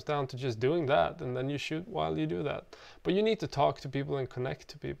then it comes down to just doing that, and then you shoot while you do that. But you need to talk to people and connect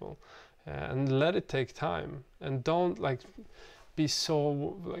to people, and let it take time, and don't like be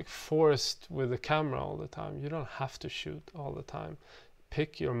so like forced with the camera all the time. You don't have to shoot all the time.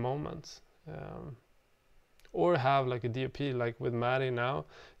 Pick your moments, or have like a DOP. Like with Maddie now,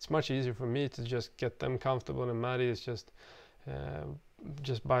 it's much easier for me to just get them comfortable, and Maddie is just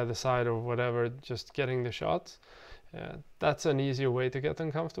by the side or whatever, just getting the shots. That's an easier way to get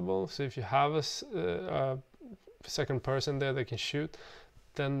them comfortable. So if you have a second person there that can shoot,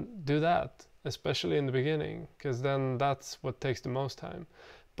 then do that, especially in the beginning, because then that's what takes the most time.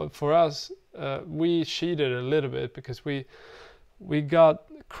 But for us, we cheated a little bit, because we got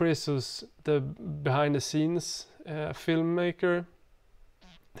Chris, who's the behind the scenes filmmaker.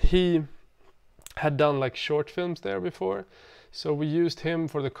 He had done like short films there before, So we used him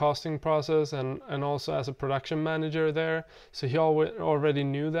for the casting process and also as a production manager there. So he already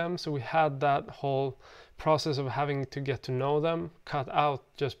knew them. So we had that whole process of having to get to know them cut out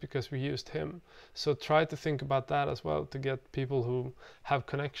just because we used him. So try to think about that as well to get people who have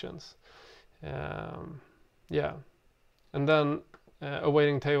connections. Yeah. And then a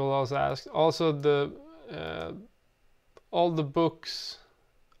waiting table also asked. Also, all the books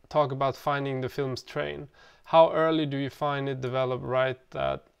talk about finding the film's train. How early do you find it develop right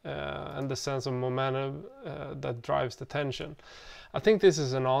that and the sense of momentum that drives the tension? I think this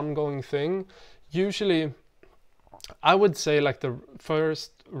is an ongoing thing. Usually, I would say like the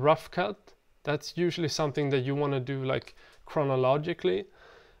first rough cut, that's usually something that you want to do like chronologically,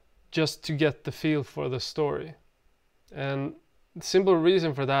 just to get the feel for the story. And the simple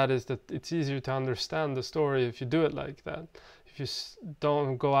reason for that is that it's easier to understand the story if you do it like that. If you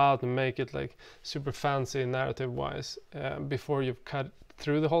don't go out and make it like super fancy narrative wise before you've cut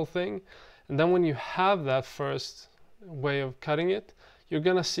through the whole thing. And then when you have that first way of cutting it, you're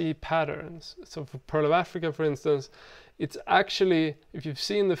gonna see patterns. So for Pearl of Africa, for instance, it's actually, if you've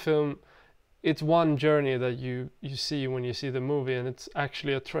seen the film, it's one journey that you see when you see the movie, and it's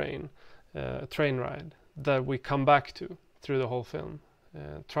actually a train ride that we come back to through the whole film.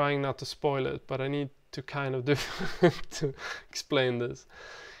 Trying not to spoil it, but I need to kind of do to explain this.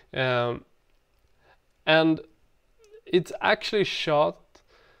 And it's actually shot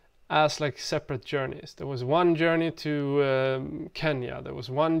as like separate journeys. There was one journey to Kenya, there was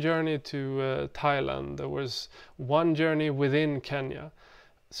one journey to Thailand, there was one journey within Kenya.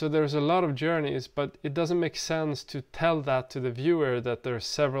 So there's a lot of journeys, but it doesn't make sense to tell that to the viewer that there are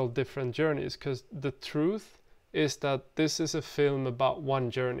several different journeys, because the truth is that this is a film about one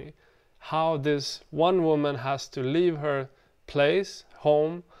journey. How this one woman has to leave her place,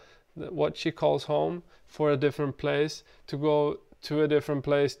 home, what she calls home, for a different place, to go to a different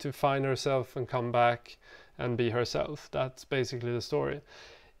place to find herself and come back and be herself. That's basically the story.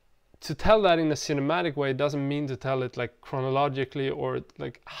 To tell that in a cinematic way doesn't mean to tell it like chronologically or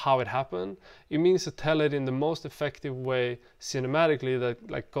like how it happened. It means to tell it in the most effective way cinematically that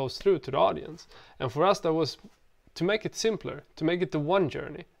like goes through to the audience. And for us that was to make it simpler, to make it the one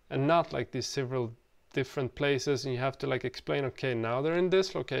journey and not like these several different places and you have to like explain, okay, now they're in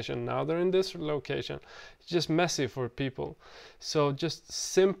this location, now they're in this location. It's just messy for people. So just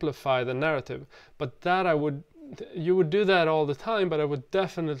simplify the narrative. But that you would do that all the time, but I would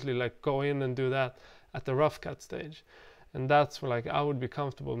definitely like go in and do that at the rough cut stage. And that's where like I would be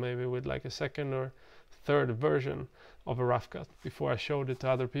comfortable maybe with like a second or third version of a rough cut before I showed it to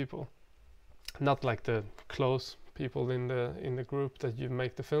other people. Not like the close people in the group that you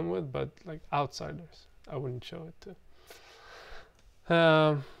make the film with, but like outsiders I wouldn't show it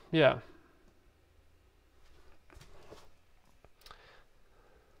to. Yeah.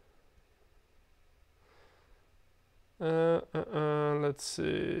 Let's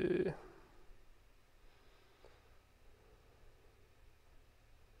see.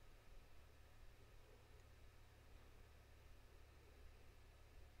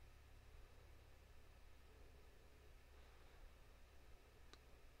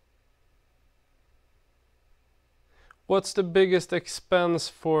 What's the biggest expense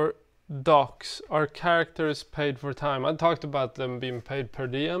for docs? Are characters paid for time? I talked about them being paid per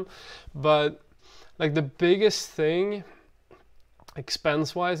diem, but like the biggest thing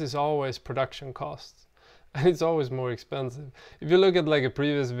expense-wise is always production costs. And it's always more expensive. If you look at like a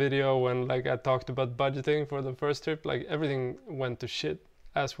previous video when like I talked about budgeting for the first trip, like everything went to shit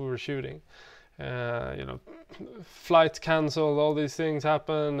as we were shooting. You know, flights canceled, all these things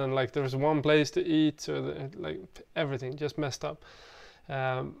happened, and like there was one place to eat, so like everything just messed up.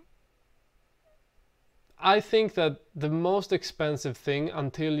 I think that the most expensive thing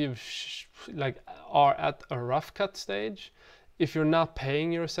until you've like are at a rough cut stage, if you're not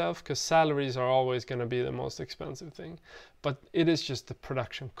paying yourself, because salaries are always going to be the most expensive thing, but it is just the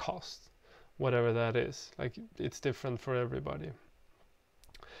production cost, whatever that is. Like it's different for everybody.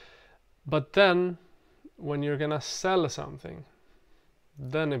 But then when you're gonna sell something,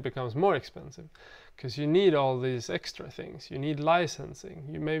 then it becomes more expensive because you need all these extra things. You need licensing.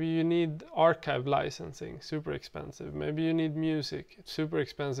 Maybe you need archive licensing, super expensive. Maybe you need music, super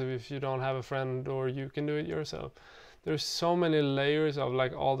expensive if you don't have a friend or you can do it yourself. There's so many layers of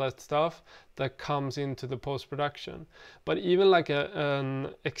like all that stuff that comes into the post-production. But even like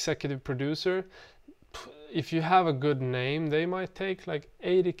an executive producer, if you have a good name, they might take like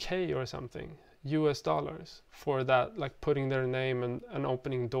 80K or something US dollars for that, like putting their name and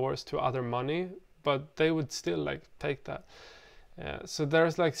opening doors to other money, but they would still like take that. So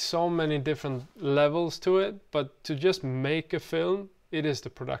there's like so many different levels to it, but to just make a film, it is the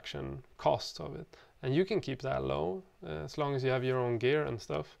production cost of it, and you can keep that low as long as you have your own gear and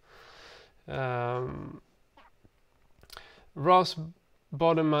stuff. Ross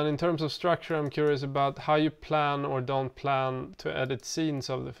Bodeman, in terms of structure, I'm curious about how you plan or don't plan to edit scenes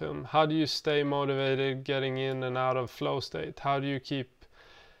of the film. How do you stay motivated getting in and out of flow state? How do you keep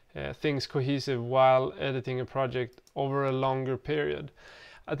things cohesive while editing a project over a longer period?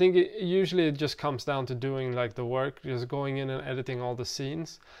 I think usually it just comes down to doing like the work, just going in and editing all the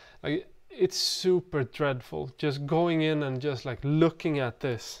scenes. Like, it's super dreadful just going in and just like looking at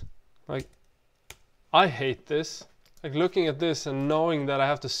this. Like, I hate this. Like, looking at this and knowing that I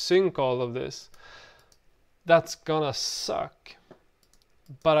have to sync all of this, that's gonna suck.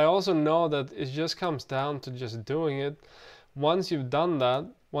 But I also know that it just comes down to just doing it. Once you've done that,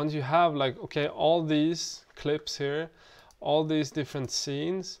 once you have like, okay, all these clips here, all these different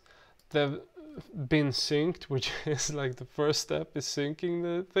scenes, they've been synced, which is like the first step, is syncing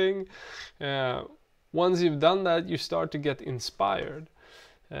the thing. Once you've done that, you start to get inspired.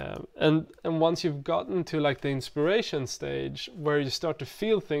 And once you've gotten to like the inspiration stage where you start to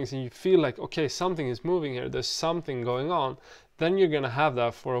feel things and you feel like, okay, something is moving here, there's something going on, then you're gonna have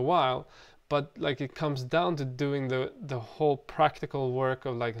that for a while. But like, it comes down to doing the whole practical work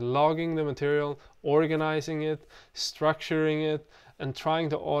of like logging the material, organizing it, structuring it, and trying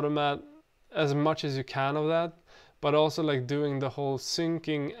to automate as much as you can of that. But also like doing the whole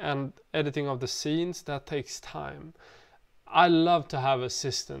syncing and editing of the scenes, that takes time. I love to have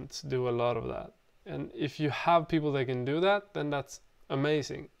assistants do a lot of that. And if you have people that can do that, then that's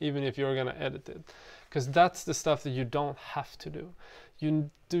amazing, even if you're gonna edit it. Because that's the stuff that you don't have to do. You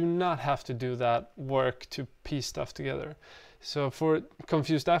do not have to do that work to piece stuff together. So for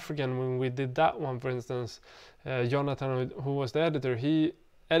Confused African, when we did that one, for instance, Jonathan, who was the editor, he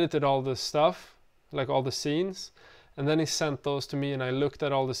edited all the stuff, like all the scenes, and then he sent those to me, and I looked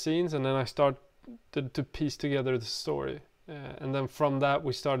at all the scenes, and then I started to piece together the story. And then from that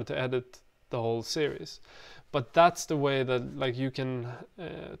we started to edit the whole series. But that's the way that like you can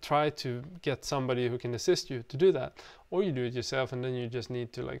try to get somebody who can assist you to do that, or you do it yourself, and then you just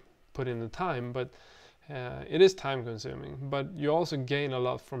need to like put in the time. But it is time consuming, but you also gain a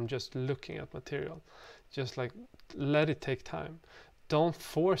lot from just looking at material. Just like let it take time. Don't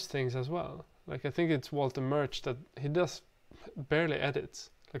force things as well. Like, I think it's Walter Murch that he does barely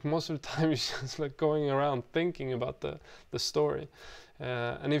edits. Like, most of the time he's just like going around thinking about the story.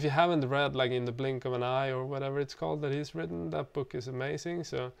 And if you haven't read like In the Blink of an Eye or whatever it's called that he's written, that book is amazing.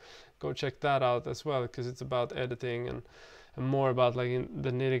 So go check that out as well, because it's about editing and more about like in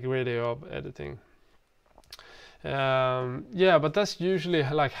the nitty-gritty of editing. Yeah, but that's usually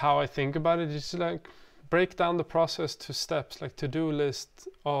like how I think about it. Just like break down the process to steps, like to-do list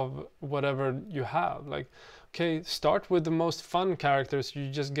of whatever you have. Like, okay, start with the most fun characters, you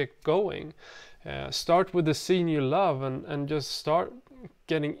just get going. Start with the scene you love and just start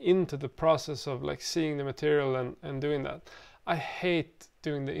getting into the process of like seeing the material and doing that. I hate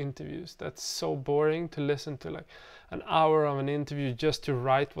doing the interviews. That's so boring to listen to, like an hour of an interview just to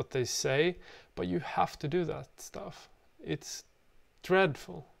write what they say, but you have to do that stuff. It's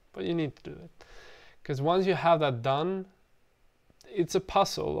dreadful, but you need to do it. Because once you have that done, it's a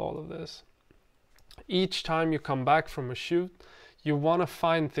puzzle, all of this. Each time you come back from a shoot, you want to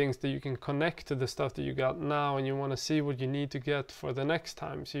find things that you can connect to the stuff that you got now, and you want to see what you need to get for the next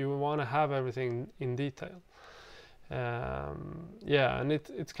time. So you want to have everything in detail. Yeah, and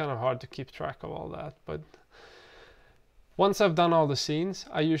it's kind of hard to keep track of all that. But once I've done all the scenes,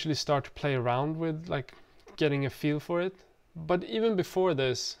 I usually start to play around with like getting a feel for it. But even before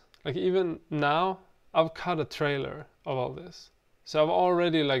this, like even now, I've cut a trailer of all this. So I've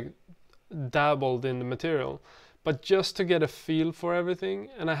already like dabbled in the material, but just to get a feel for everything,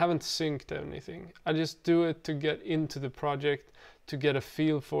 and I haven't synced anything. I just do it to get into the project, to get a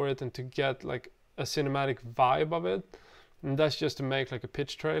feel for it, and to get like a cinematic vibe of it. And that's just to make like a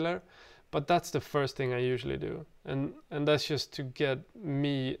pitch trailer. But that's the first thing I usually do. And that's just to get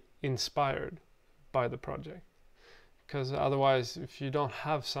me inspired by the project. Because otherwise, if you don't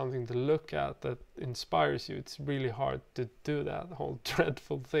have something to look at that inspires you, it's really hard to do that whole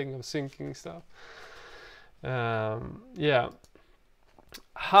dreadful thing of syncing stuff. Yeah.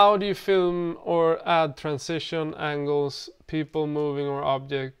 How do you film or add transition, angles, people moving or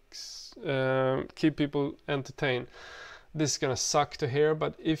objects, keep people entertained? This is gonna suck to hear,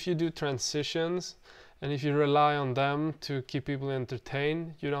 but if you do transitions and if you rely on them to keep people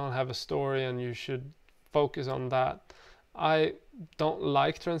entertained, you don't have a story, and you should focus on that. I don't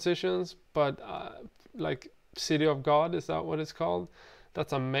like transitions, but like City of God, is that what it's called?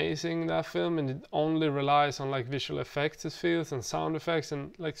 That's amazing, that film, and it only relies on like visual effects, it feels, and sound effects,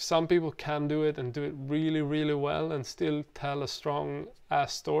 and like some people can do it and do it really, really well and still tell a strong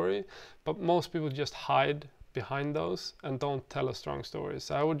ass story, but most people just hide behind those and don't tell a strong story.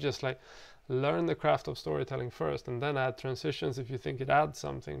 So I would just like learn the craft of storytelling first and then add transitions if you think it adds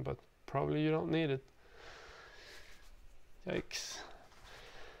something, but probably you don't need it. Yikes.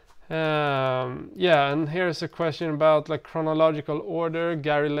 Yeah, and here's a question about like chronological order.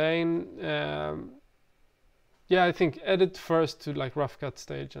 Gary Lane. Yeah, I think edit first to like rough cut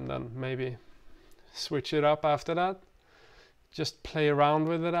stage and then maybe switch it up after that. Just play around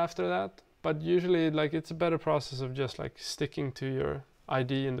with it after that. But usually like it's a better process of just like sticking to your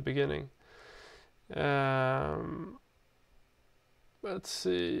ID in the beginning. Let's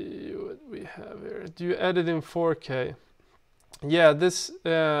see what we have here. Do you edit in 4K? Yeah, this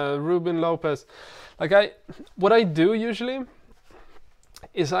Ruben Lopez, like what I do usually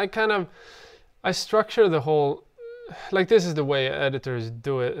is I structure the whole, like this is the way editors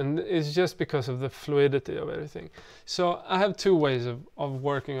do it, and it's just because of the fluidity of everything. So I have two ways of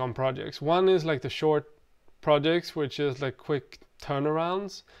working on projects. One is like the short projects, which is like quick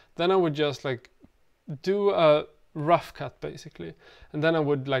turnarounds. Then I would just like do a rough cut basically, and then I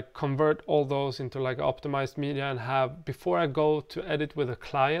would like convert all those into like optimized media and have, before I go to edit with a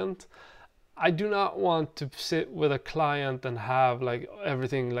client, I do not want to sit with a client and have like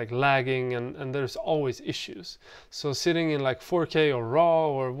everything like lagging and there's always issues. So sitting in like 4K or RAW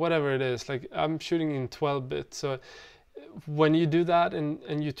or whatever it is, like I'm shooting in 12-bit, so when you do that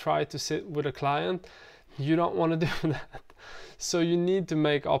and you try to sit with a client, you don't want to do that. So you need to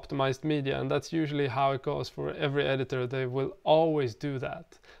make optimized media, and that's usually how it goes for every editor. They will always do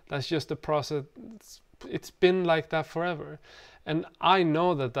that. That's just the process. It's been like that forever. And I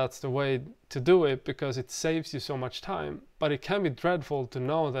know that that's the way to do it because it saves you so much time. But it can be dreadful to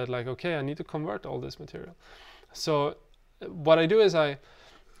know that like, okay, I need to convert all this material. So what I do is I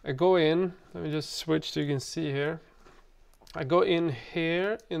go in, let me just switch so you can see here. I go in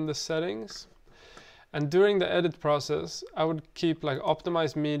here in the settings. And during the edit process, I would keep like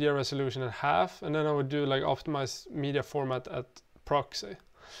optimized media resolution at half, and then I would do like optimized media format at proxy,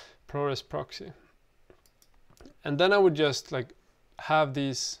 ProRes proxy. And then I would just like have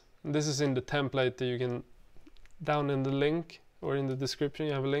these, this is in the template that you can, down in the link or in the description,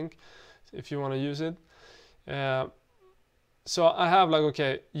 you have a link if you want to use it. So I have like,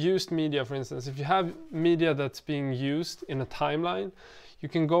 okay, used media, for instance. If you have media that's being used in a timeline, you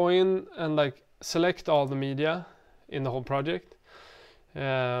can go in and like select all the media in the whole project,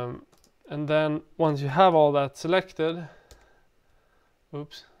 and then once you have all that selected,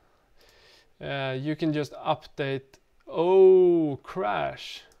 oops, you can just update. Oh,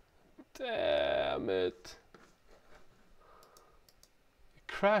 crash, damn it, it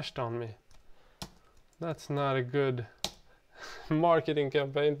crashed on me. That's not a good marketing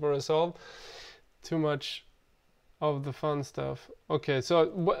campaign for Resolve. Too much of the fun stuff. Okay,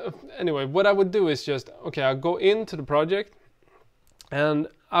 so anyway, what I would do is just, okay, I'll go into the project and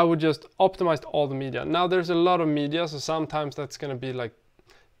I would just optimize all the media. Now there's a lot of media, so sometimes that's going to be like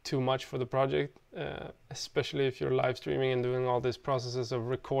too much for the project, especially if you're live streaming and doing all these processes of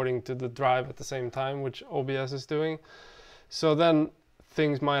recording to the drive at the same time, which OBS is doing. So then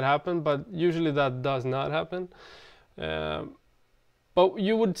things might happen, but usually that does not happen. But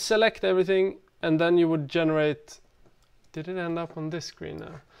you would select everything and then you would generate. Did it end up on this screen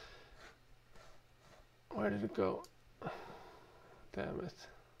now? Where did it go? Damn it.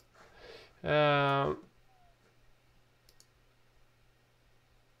 Here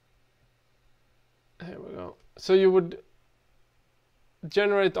we go. So you would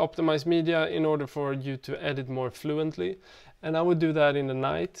generate optimized media in order for you to edit more fluently. And I would do that in the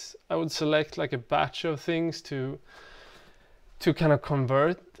night. I would select like a batch of things to kind of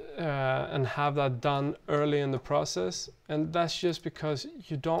convert and have that done early in the process. And that's just because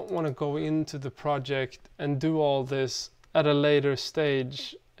you don't want to go into the project and do all this at a later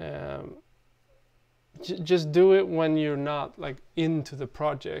stage. Just do it when you're not like into the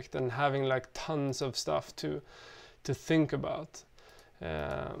project and having like tons of stuff to think about.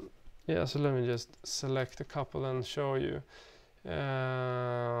 Yeah, so let me just select a couple and show you.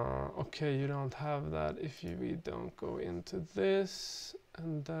 Okay, you don't have that if we don't go into this,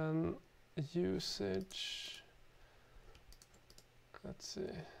 and then usage. Let's see.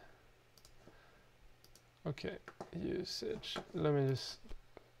 Okay, usage. Let me just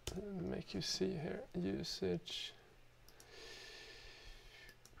make you see here. Usage.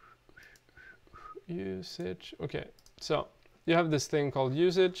 Okay, so you have this thing called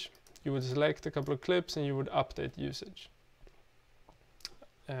usage. you would select a couple of clips and you would update usage.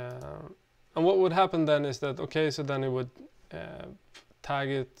 And what would happen then is that, okay, so then it would tag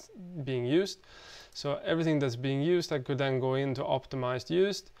it being used. So everything that's being used, I could then go into optimized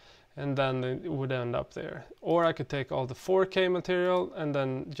used, and then it would end up there. Or I could take all the 4K material and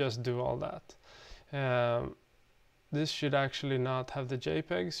then just do all that. This should actually not have the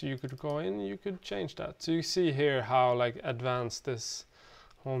JPEG, so you could go in, you could change that. So you see here how like advanced this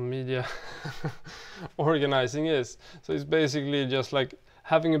whole media organizing is. So it's basically just like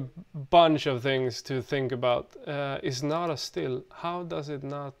having a bunch of things to think about. Is not a still. How does it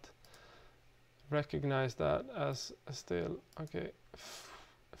not recognize that as a still? Okay,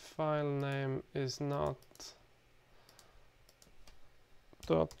 file name is not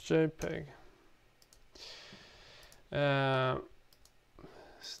 .jpeg.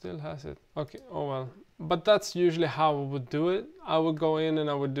 Still has it. Okay, oh well. But that's usually how I would do it. I would go in and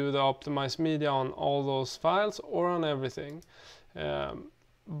I would do the optimized media on all those files or on everything.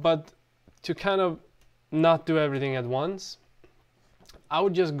 But to kind of not do everything at once, I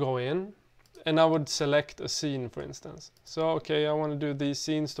would just go in and I would select a scene, for instance. So, okay, I want to do these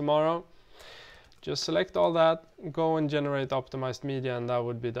scenes tomorrow. Just select all that, go and generate optimized media, and that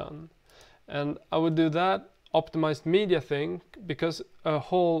would be done. And I would do that optimized media thing because a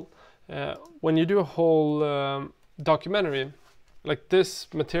whole when you do a whole documentary, like this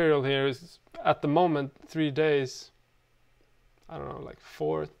material here is at the moment 3 days, I don't know, like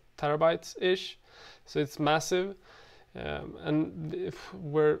 4 terabytes ish, so it's massive. And if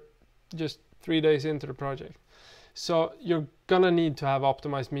we're just 3 days into the project, so you're gonna need to have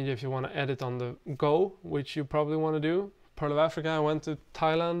optimized media if you want to edit on the go, which you probably want to do. Pearl of Africa, I went to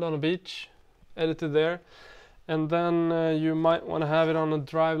Thailand on a beach, edited there. And then you might want to have it on a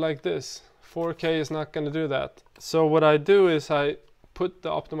drive like this. 4K is not going to do that. So what I do is I put the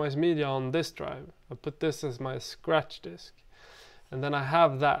optimized media on this drive. I put this as my scratch disk. And then I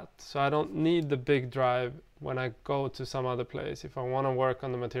have that. So I don't need the big drive when I go to some other place. If I want to work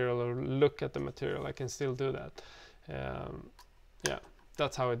on the material or look at the material, I can still do that. Yeah,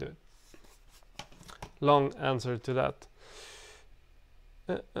 that's how I do it. Long answer to that.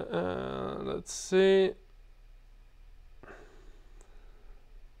 Let's see.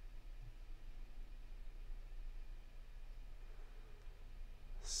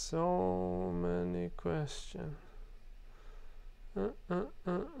 So many questions.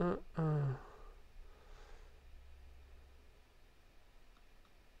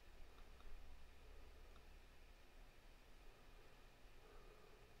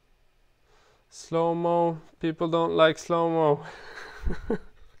 Slow-mo. People don't like slow-mo.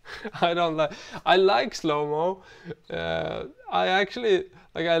 I like slow-mo. I actually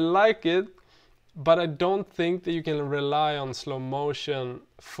I like it. But I don't think that you can rely on slow motion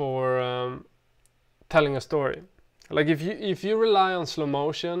for telling a story. Like if you rely on slow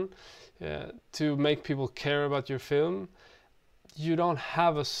motion to make people care about your film, you don't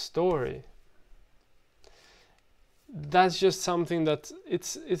have a story. That's just something that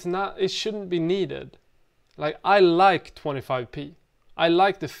it shouldn't be needed. Like I like 25p. I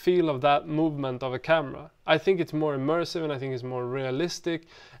like the feel of that movement of a camera. I think it's more immersive and I think it's more realistic,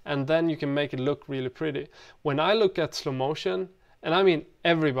 and then you can make it look really pretty. When I look at slow motion, and I mean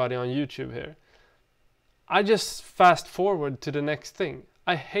everybody on YouTube here, I just fast forward to the next thing.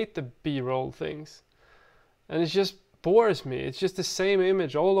 I hate the B-roll things. And it just bores me. It's just the same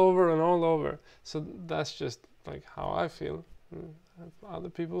image all over and all over. So that's just like how I feel. Other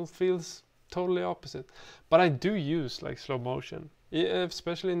people feels totally opposite. But I do use like slow motion. Yeah,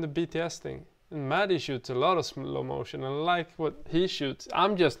 especially in the BTS thing. And Maddie shoots a lot of slow motion, and I like what he shoots.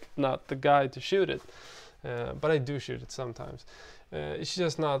 I'm just not the guy to shoot it, but I do shoot it sometimes. It's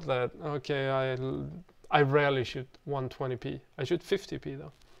just not that, okay, I rarely shoot 120p. I shoot 50p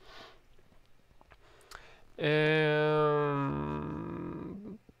though.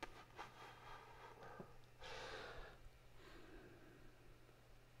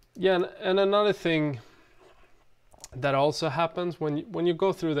 Yeah, and another thing that also happens when you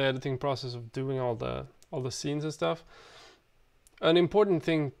go through the editing process of doing all the scenes and stuff. An important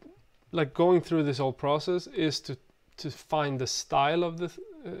thing, like going through this whole process, is to find the style of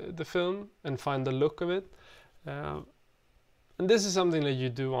the film and find the look of it. And this is something that you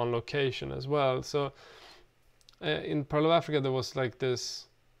do on location as well. So in Pearl of Africa, there was like this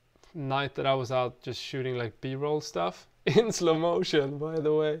night that I was out just shooting like B-roll stuff in slow motion, by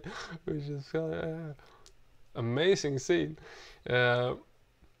the way, which is amazing scene.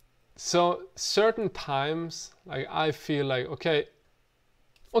 So certain times, like I feel like okay,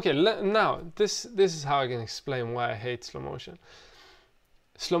 now this is how I can explain why I hate slow motion.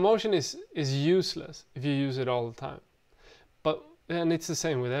 Slow motion is useless if you use it all the time. And it's the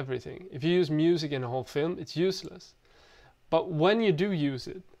same with everything. If you use music in a whole film, it's useless. But when you do use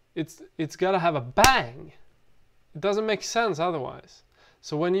it, it's got to have a bang. It doesn't make sense otherwise.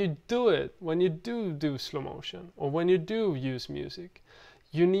 So when you do it, when you do slow motion, or when you do use music,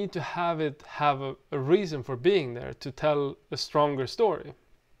 you need to have it have a reason for being there to tell a stronger story.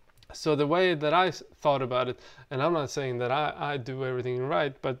 So the way that I thought about it, and I'm not saying that I do everything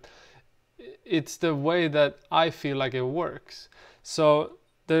right, but it's the way that I feel like it works. So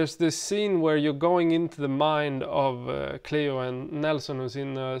there's this scene where you're going into the mind of Cleo and Nelson, who's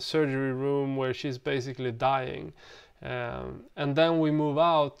in a surgery room where she's basically dying. And then we move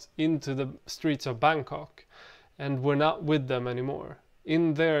out into the streets of Bangkok, and we're not with them anymore.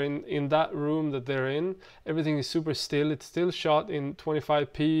 In there, in that room that they're in, everything is super still. It's still shot in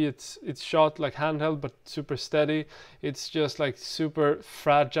 25p. It's shot like handheld, but super steady. It's just like super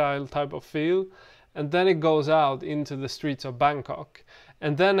fragile type of feel. And then it goes out into the streets of Bangkok,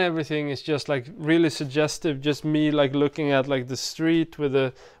 and then everything is just like really suggestive. Just me like looking at like the street with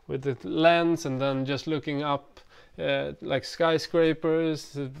the lens, and then just looking up. Like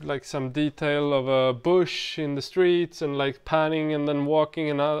skyscrapers, like some detail of a bush in the streets, and like panning and then walking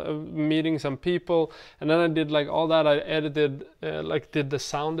and meeting some people. And then I did like all that. I edited, like did the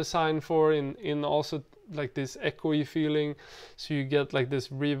sound design for in also like this echoey feeling, so you get like this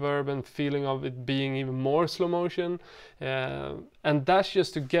reverb and feeling of it being even more slow motion. And that's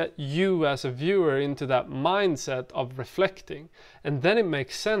just to get you as a viewer into that mindset of reflecting, and then it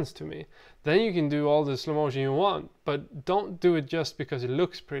makes sense to me. Then you can do all the slow motion you want, but don't do it just because it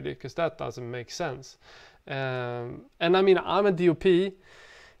looks pretty, because that doesn't make sense. And I mean, I'm a DOP.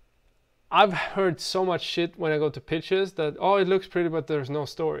 I've heard so much shit when I go to pitches that, oh, it looks pretty, but there's no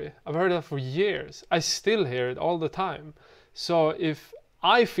story. I've heard that for years. I still hear it all the time. So if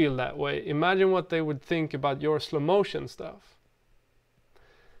I feel that way, imagine what they would think about your slow motion stuff.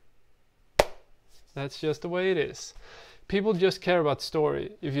 That's just the way it is. People just care about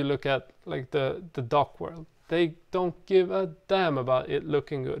story. If you look at like the doc world, they don't give a damn about it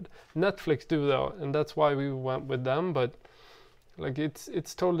looking good. Netflix do though, and that's why we went with them. But like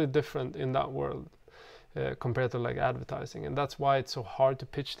it's totally different in that world compared to like advertising, and that's why it's so hard to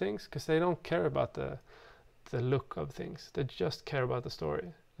pitch things, because they don't care about the look of things. They just care about the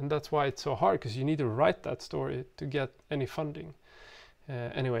story, and that's why it's so hard, because you need to write that story to get any funding.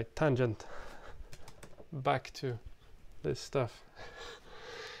 Anyway, tangent. Back to this stuff.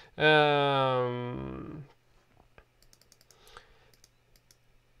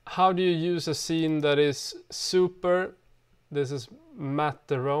 How do you use a scene that is super, this is Matt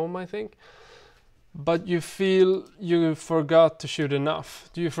Derome, I think, but you feel you forgot to shoot enough?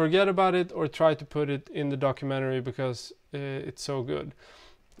 Do you forget about it, or try to put it in the documentary because it's so good?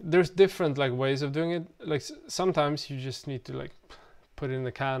 There's different like ways of doing it. Like sometimes you just need to like put it in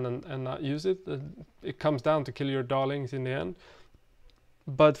the can and not use it. It comes down to kill your darlings in the end.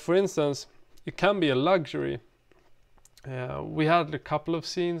 But for instance, it can be a luxury. We had a couple of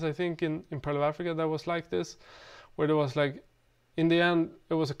scenes, I think, in Pearl of Africa that was like this, where there was like, in the end,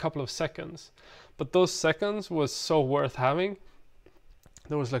 it was a couple of seconds. But those seconds was so worth having.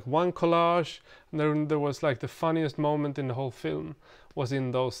 There was like one collage, and then there was like the funniest moment in the whole film was in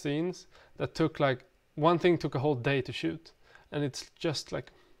those scenes that took like, one thing took a whole day to shoot. And it's just like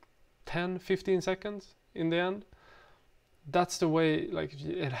 10, 15 seconds in the end. That's the way like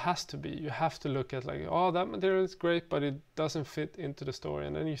it has to be. You have to look at like, oh, that material is great, but it doesn't fit into the story,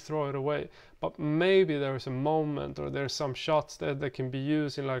 and then you throw it away. But maybe there is a moment, or there's some shots that can be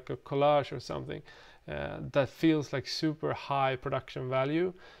used in like a collage or something that feels like super high production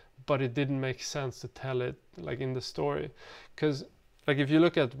value, but it didn't make sense to tell it like in the story. Because like if you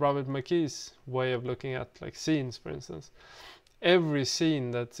look at Robert McKee's way of looking at like scenes, for instance, every scene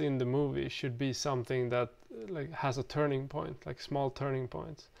that's in the movie should be something that like has a turning point, like small turning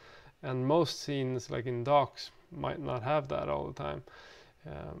points. And most scenes like in docs might not have that all the time,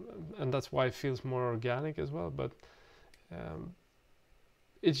 and that's why it feels more organic as well. But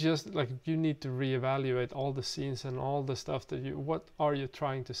it's just like you need to reevaluate all the scenes and all the stuff that what are you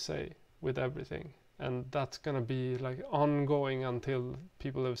trying to say with everything, and that's gonna be like ongoing until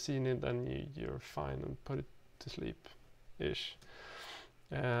people have seen it, and you're fine and put it to sleep ish.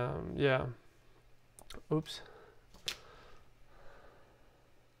 Yeah. Oops.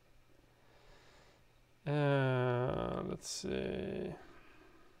 Let's see.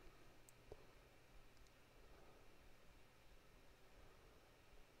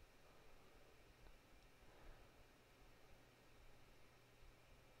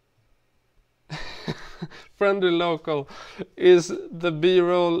 friendly local. Is the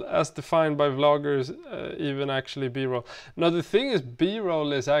B-roll as defined by vloggers even actually B-roll? Now the thing is,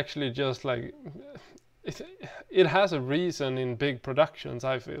 B-roll is actually just like it has a reason in big productions,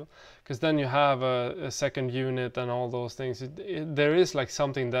 I feel, because then you have a second unit and all those things. There is like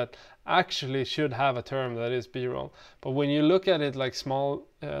something that actually should have a term that is B-roll. But when you look at it like small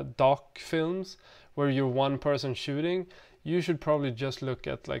doc films where you're one person shooting, you should probably just look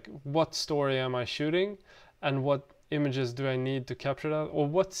at like, what story am I shooting and what images do I need to capture that, or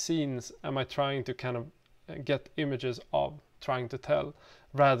what scenes am I trying to kind of get images of, trying to tell,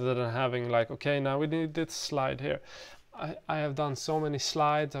 rather than having like, okay, now we need this slide here. I have done so many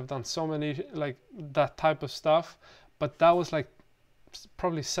slides, I've done so many like that type of stuff, but that was like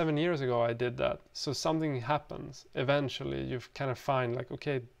probably 7 years ago I did that. So something happens eventually. You kind of find like,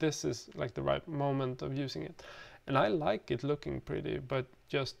 okay, this is like the right moment of using it, and I like it looking pretty, but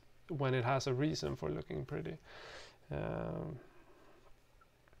just when it has a reason for looking pretty.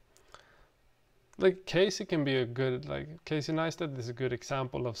 Like Casey can be a good, like Casey Neistat is a good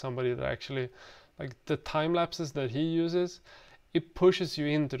example of somebody that actually, like the time lapses that he uses, it pushes you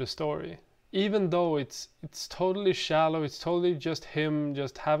into the story. Even though it's totally shallow, it's totally just him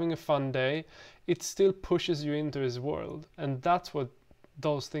just having a fun day, it still pushes you into his world. And that's what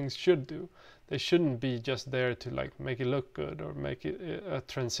those things should do. They shouldn't be just there to like make it look good or make it a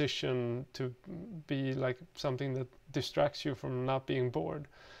transition to be like something that distracts you from not being bored.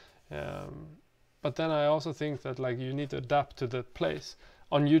 But then I also think that like you need to adapt to the place.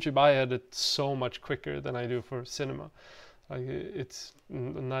 On YouTube I edit so much quicker than I do for cinema. Like it's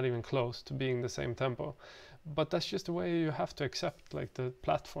not even close to being the same tempo. But that's just the way you have to accept like the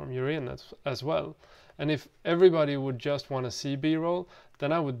platform you're in as well. And if everybody would just want to see B-roll,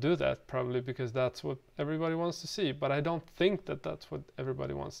 then I would do that probably, because that's what everybody wants to see. But I don't think that that's what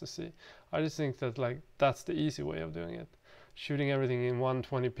everybody wants to see. I just think that like that's the easy way of doing it. Shooting everything in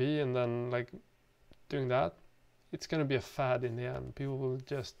 120p and then like doing that, it's going to be a fad in the end. People will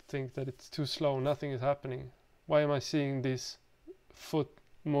just think that it's too slow, nothing is happening. Why am I seeing this foot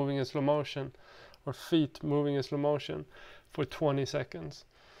moving in slow motion or feet moving in slow motion for 20 seconds?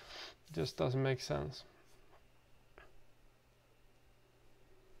 It just doesn't make sense.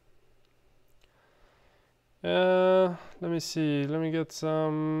 Let me see, let me get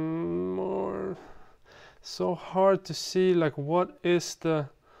some more. So hard to see like what is the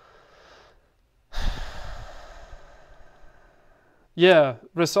yeah,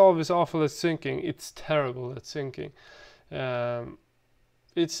 Resolve is awful at syncing. It's terrible at syncing.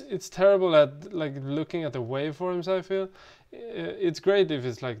 It's terrible at like looking at the waveforms. I feel it's great if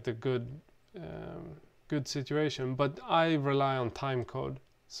it's like the good situation, but I rely on timecode.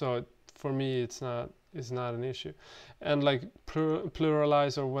 So for me, it's not an issue. And like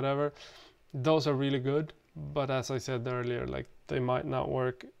pluralize or whatever, those are really good. But as I said earlier, like they might not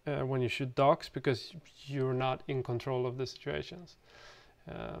work when you shoot docs because you're not in control of the situations.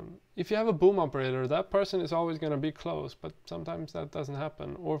 If you have a boom operator, that person is always going to be close, but sometimes that doesn't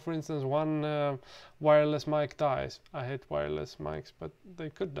happen. Or for instance, one wireless mic dies. I hate wireless mics, but they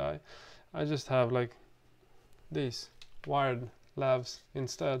could die. I just have like these wired lavs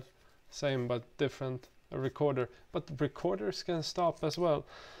instead. Same but different, a recorder. But recorders can stop as well.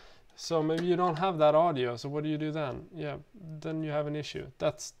 So maybe you don't have that audio, so what do you do then? Yeah, then you have an issue.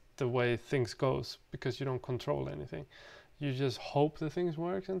 That's the way things goes, because you don't control anything. You just hope the things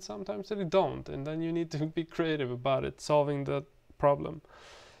work, and sometimes they don't, and then you need to be creative about it, solving the problem.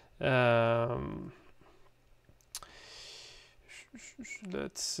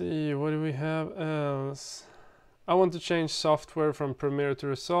 Let's see, what do we have else? I want to change software from Premiere to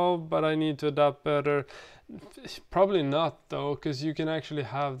Resolve, but I need to adapt better. Probably not though, because you can actually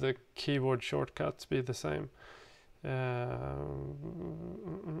have the keyboard shortcuts be the same.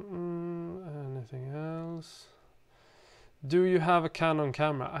 Anything else? Do you have a Canon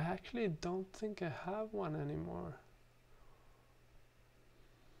camera? I actually don't think I have one anymore.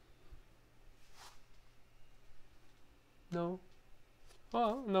 No.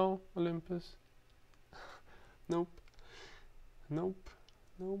 Oh, no, Olympus. Nope. Nope.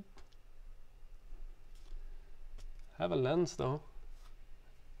 Nope. Have a lens though.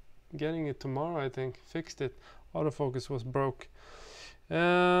 Getting it tomorrow, I think. Fixed it. Autofocus was broke.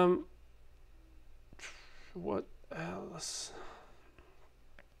 What else?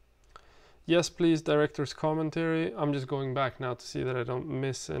 Yes, please, director's commentary. I'm just going back now to see that I don't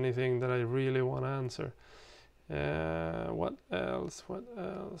miss anything that I really want to answer. What else? What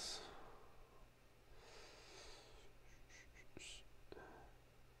else?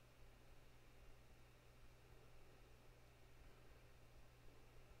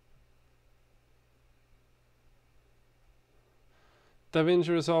 Davinci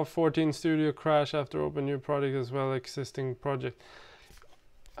Resolve 14 Studio crash after open new project as well existing project.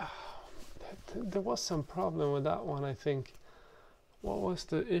 There was some problem with that one, I think. What was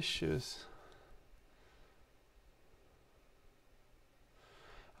the issues?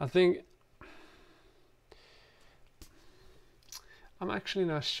 I think I'm actually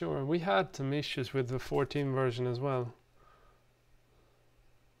not sure. We had some issues with the 14 version as well.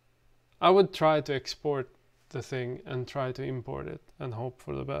 I would try to export the thing and try to import it and hope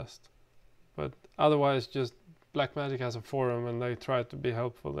for the best. But otherwise, just Blackmagic has a forum and they try to be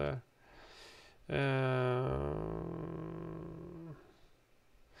helpful there.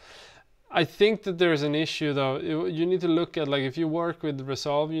 I think that there's an issue though. You need to look at, like, if you work with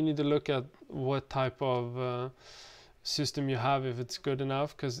Resolve, you need to look at what type of system you have, if it's good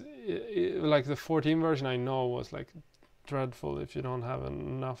enough, because like the 14 version I know was like dreadful if you don't have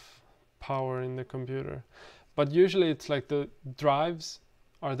enough power in the computer. But usually it's like the drives,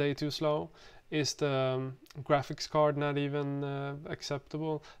 are they too slow? Is the graphics card not even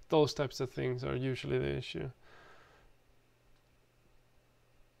acceptable? Those types of things are usually the issue.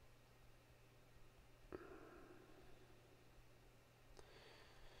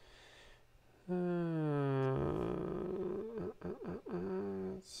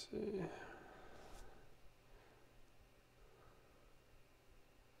 Let's see.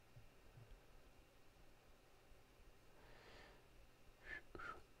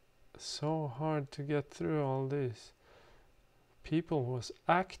 So hard to get through all this. People was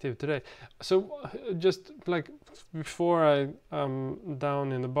active today. So just like before I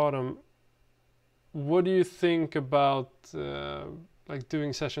down in the bottom, what do you think about like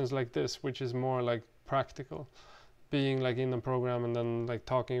doing sessions like this, which is more like practical, being like in the program and then like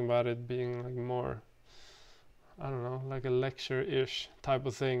talking about it, being like more, I don't know, like a lecture-ish type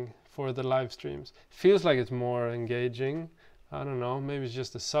of thing for the live streams? Feels like it's more engaging. I don't know, maybe it's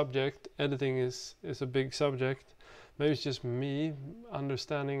just the subject. Editing is a big subject. Maybe it's just me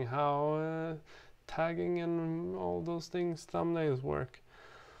understanding how tagging and all those things, thumbnails work.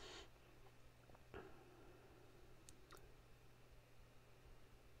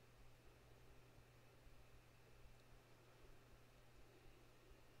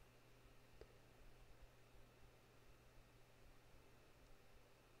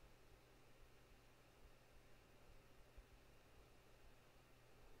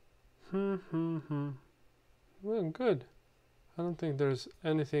 Well, good. I don't think there's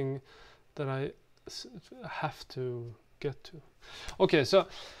anything that I have to get to. Okay, so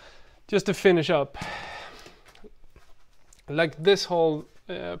just to finish up, like this whole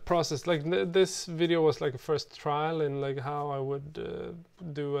process, like this video was like a first trial in like how I would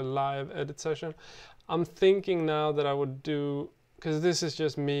do a live edit session. I'm thinking now that I would do, because this is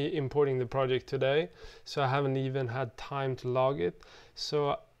just me importing the project today, so I haven't even had time to log it.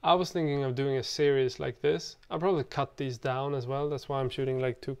 So I was thinking of doing a series like this. I'll probably cut these down as well. That's why I'm shooting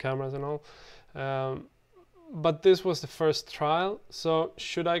like 2 cameras and all. But this was the first trial. So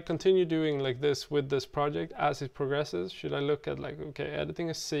should I continue doing like this with this project as it progresses? Should I look at like, okay,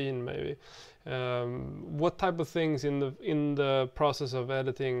 editing a scene maybe? What type of things in the process of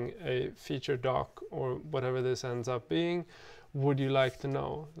editing a feature doc or whatever this ends up being would you like to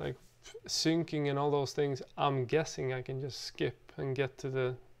know? Like syncing and all those things, I'm guessing I can just skip and get to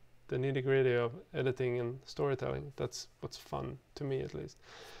the nitty-gritty of editing and storytelling. That's what's fun to me, at least.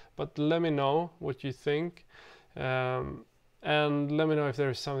 But let me know what you think, and let me know if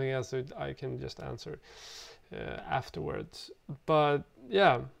there's something else that I can just answer afterwards. But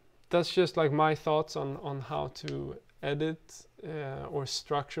yeah, that's just like my thoughts on how to edit or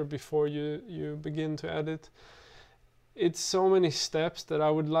structure before you begin to edit. It's so many steps that I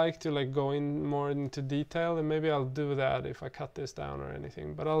would like to like go in more into detail, and maybe I'll do that if I cut this down or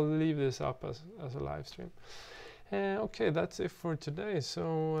anything, but I'll leave this up as a live stream. Okay, that's it for today,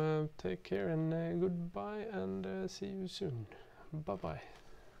 so take care and goodbye, and see you soon. Bye bye.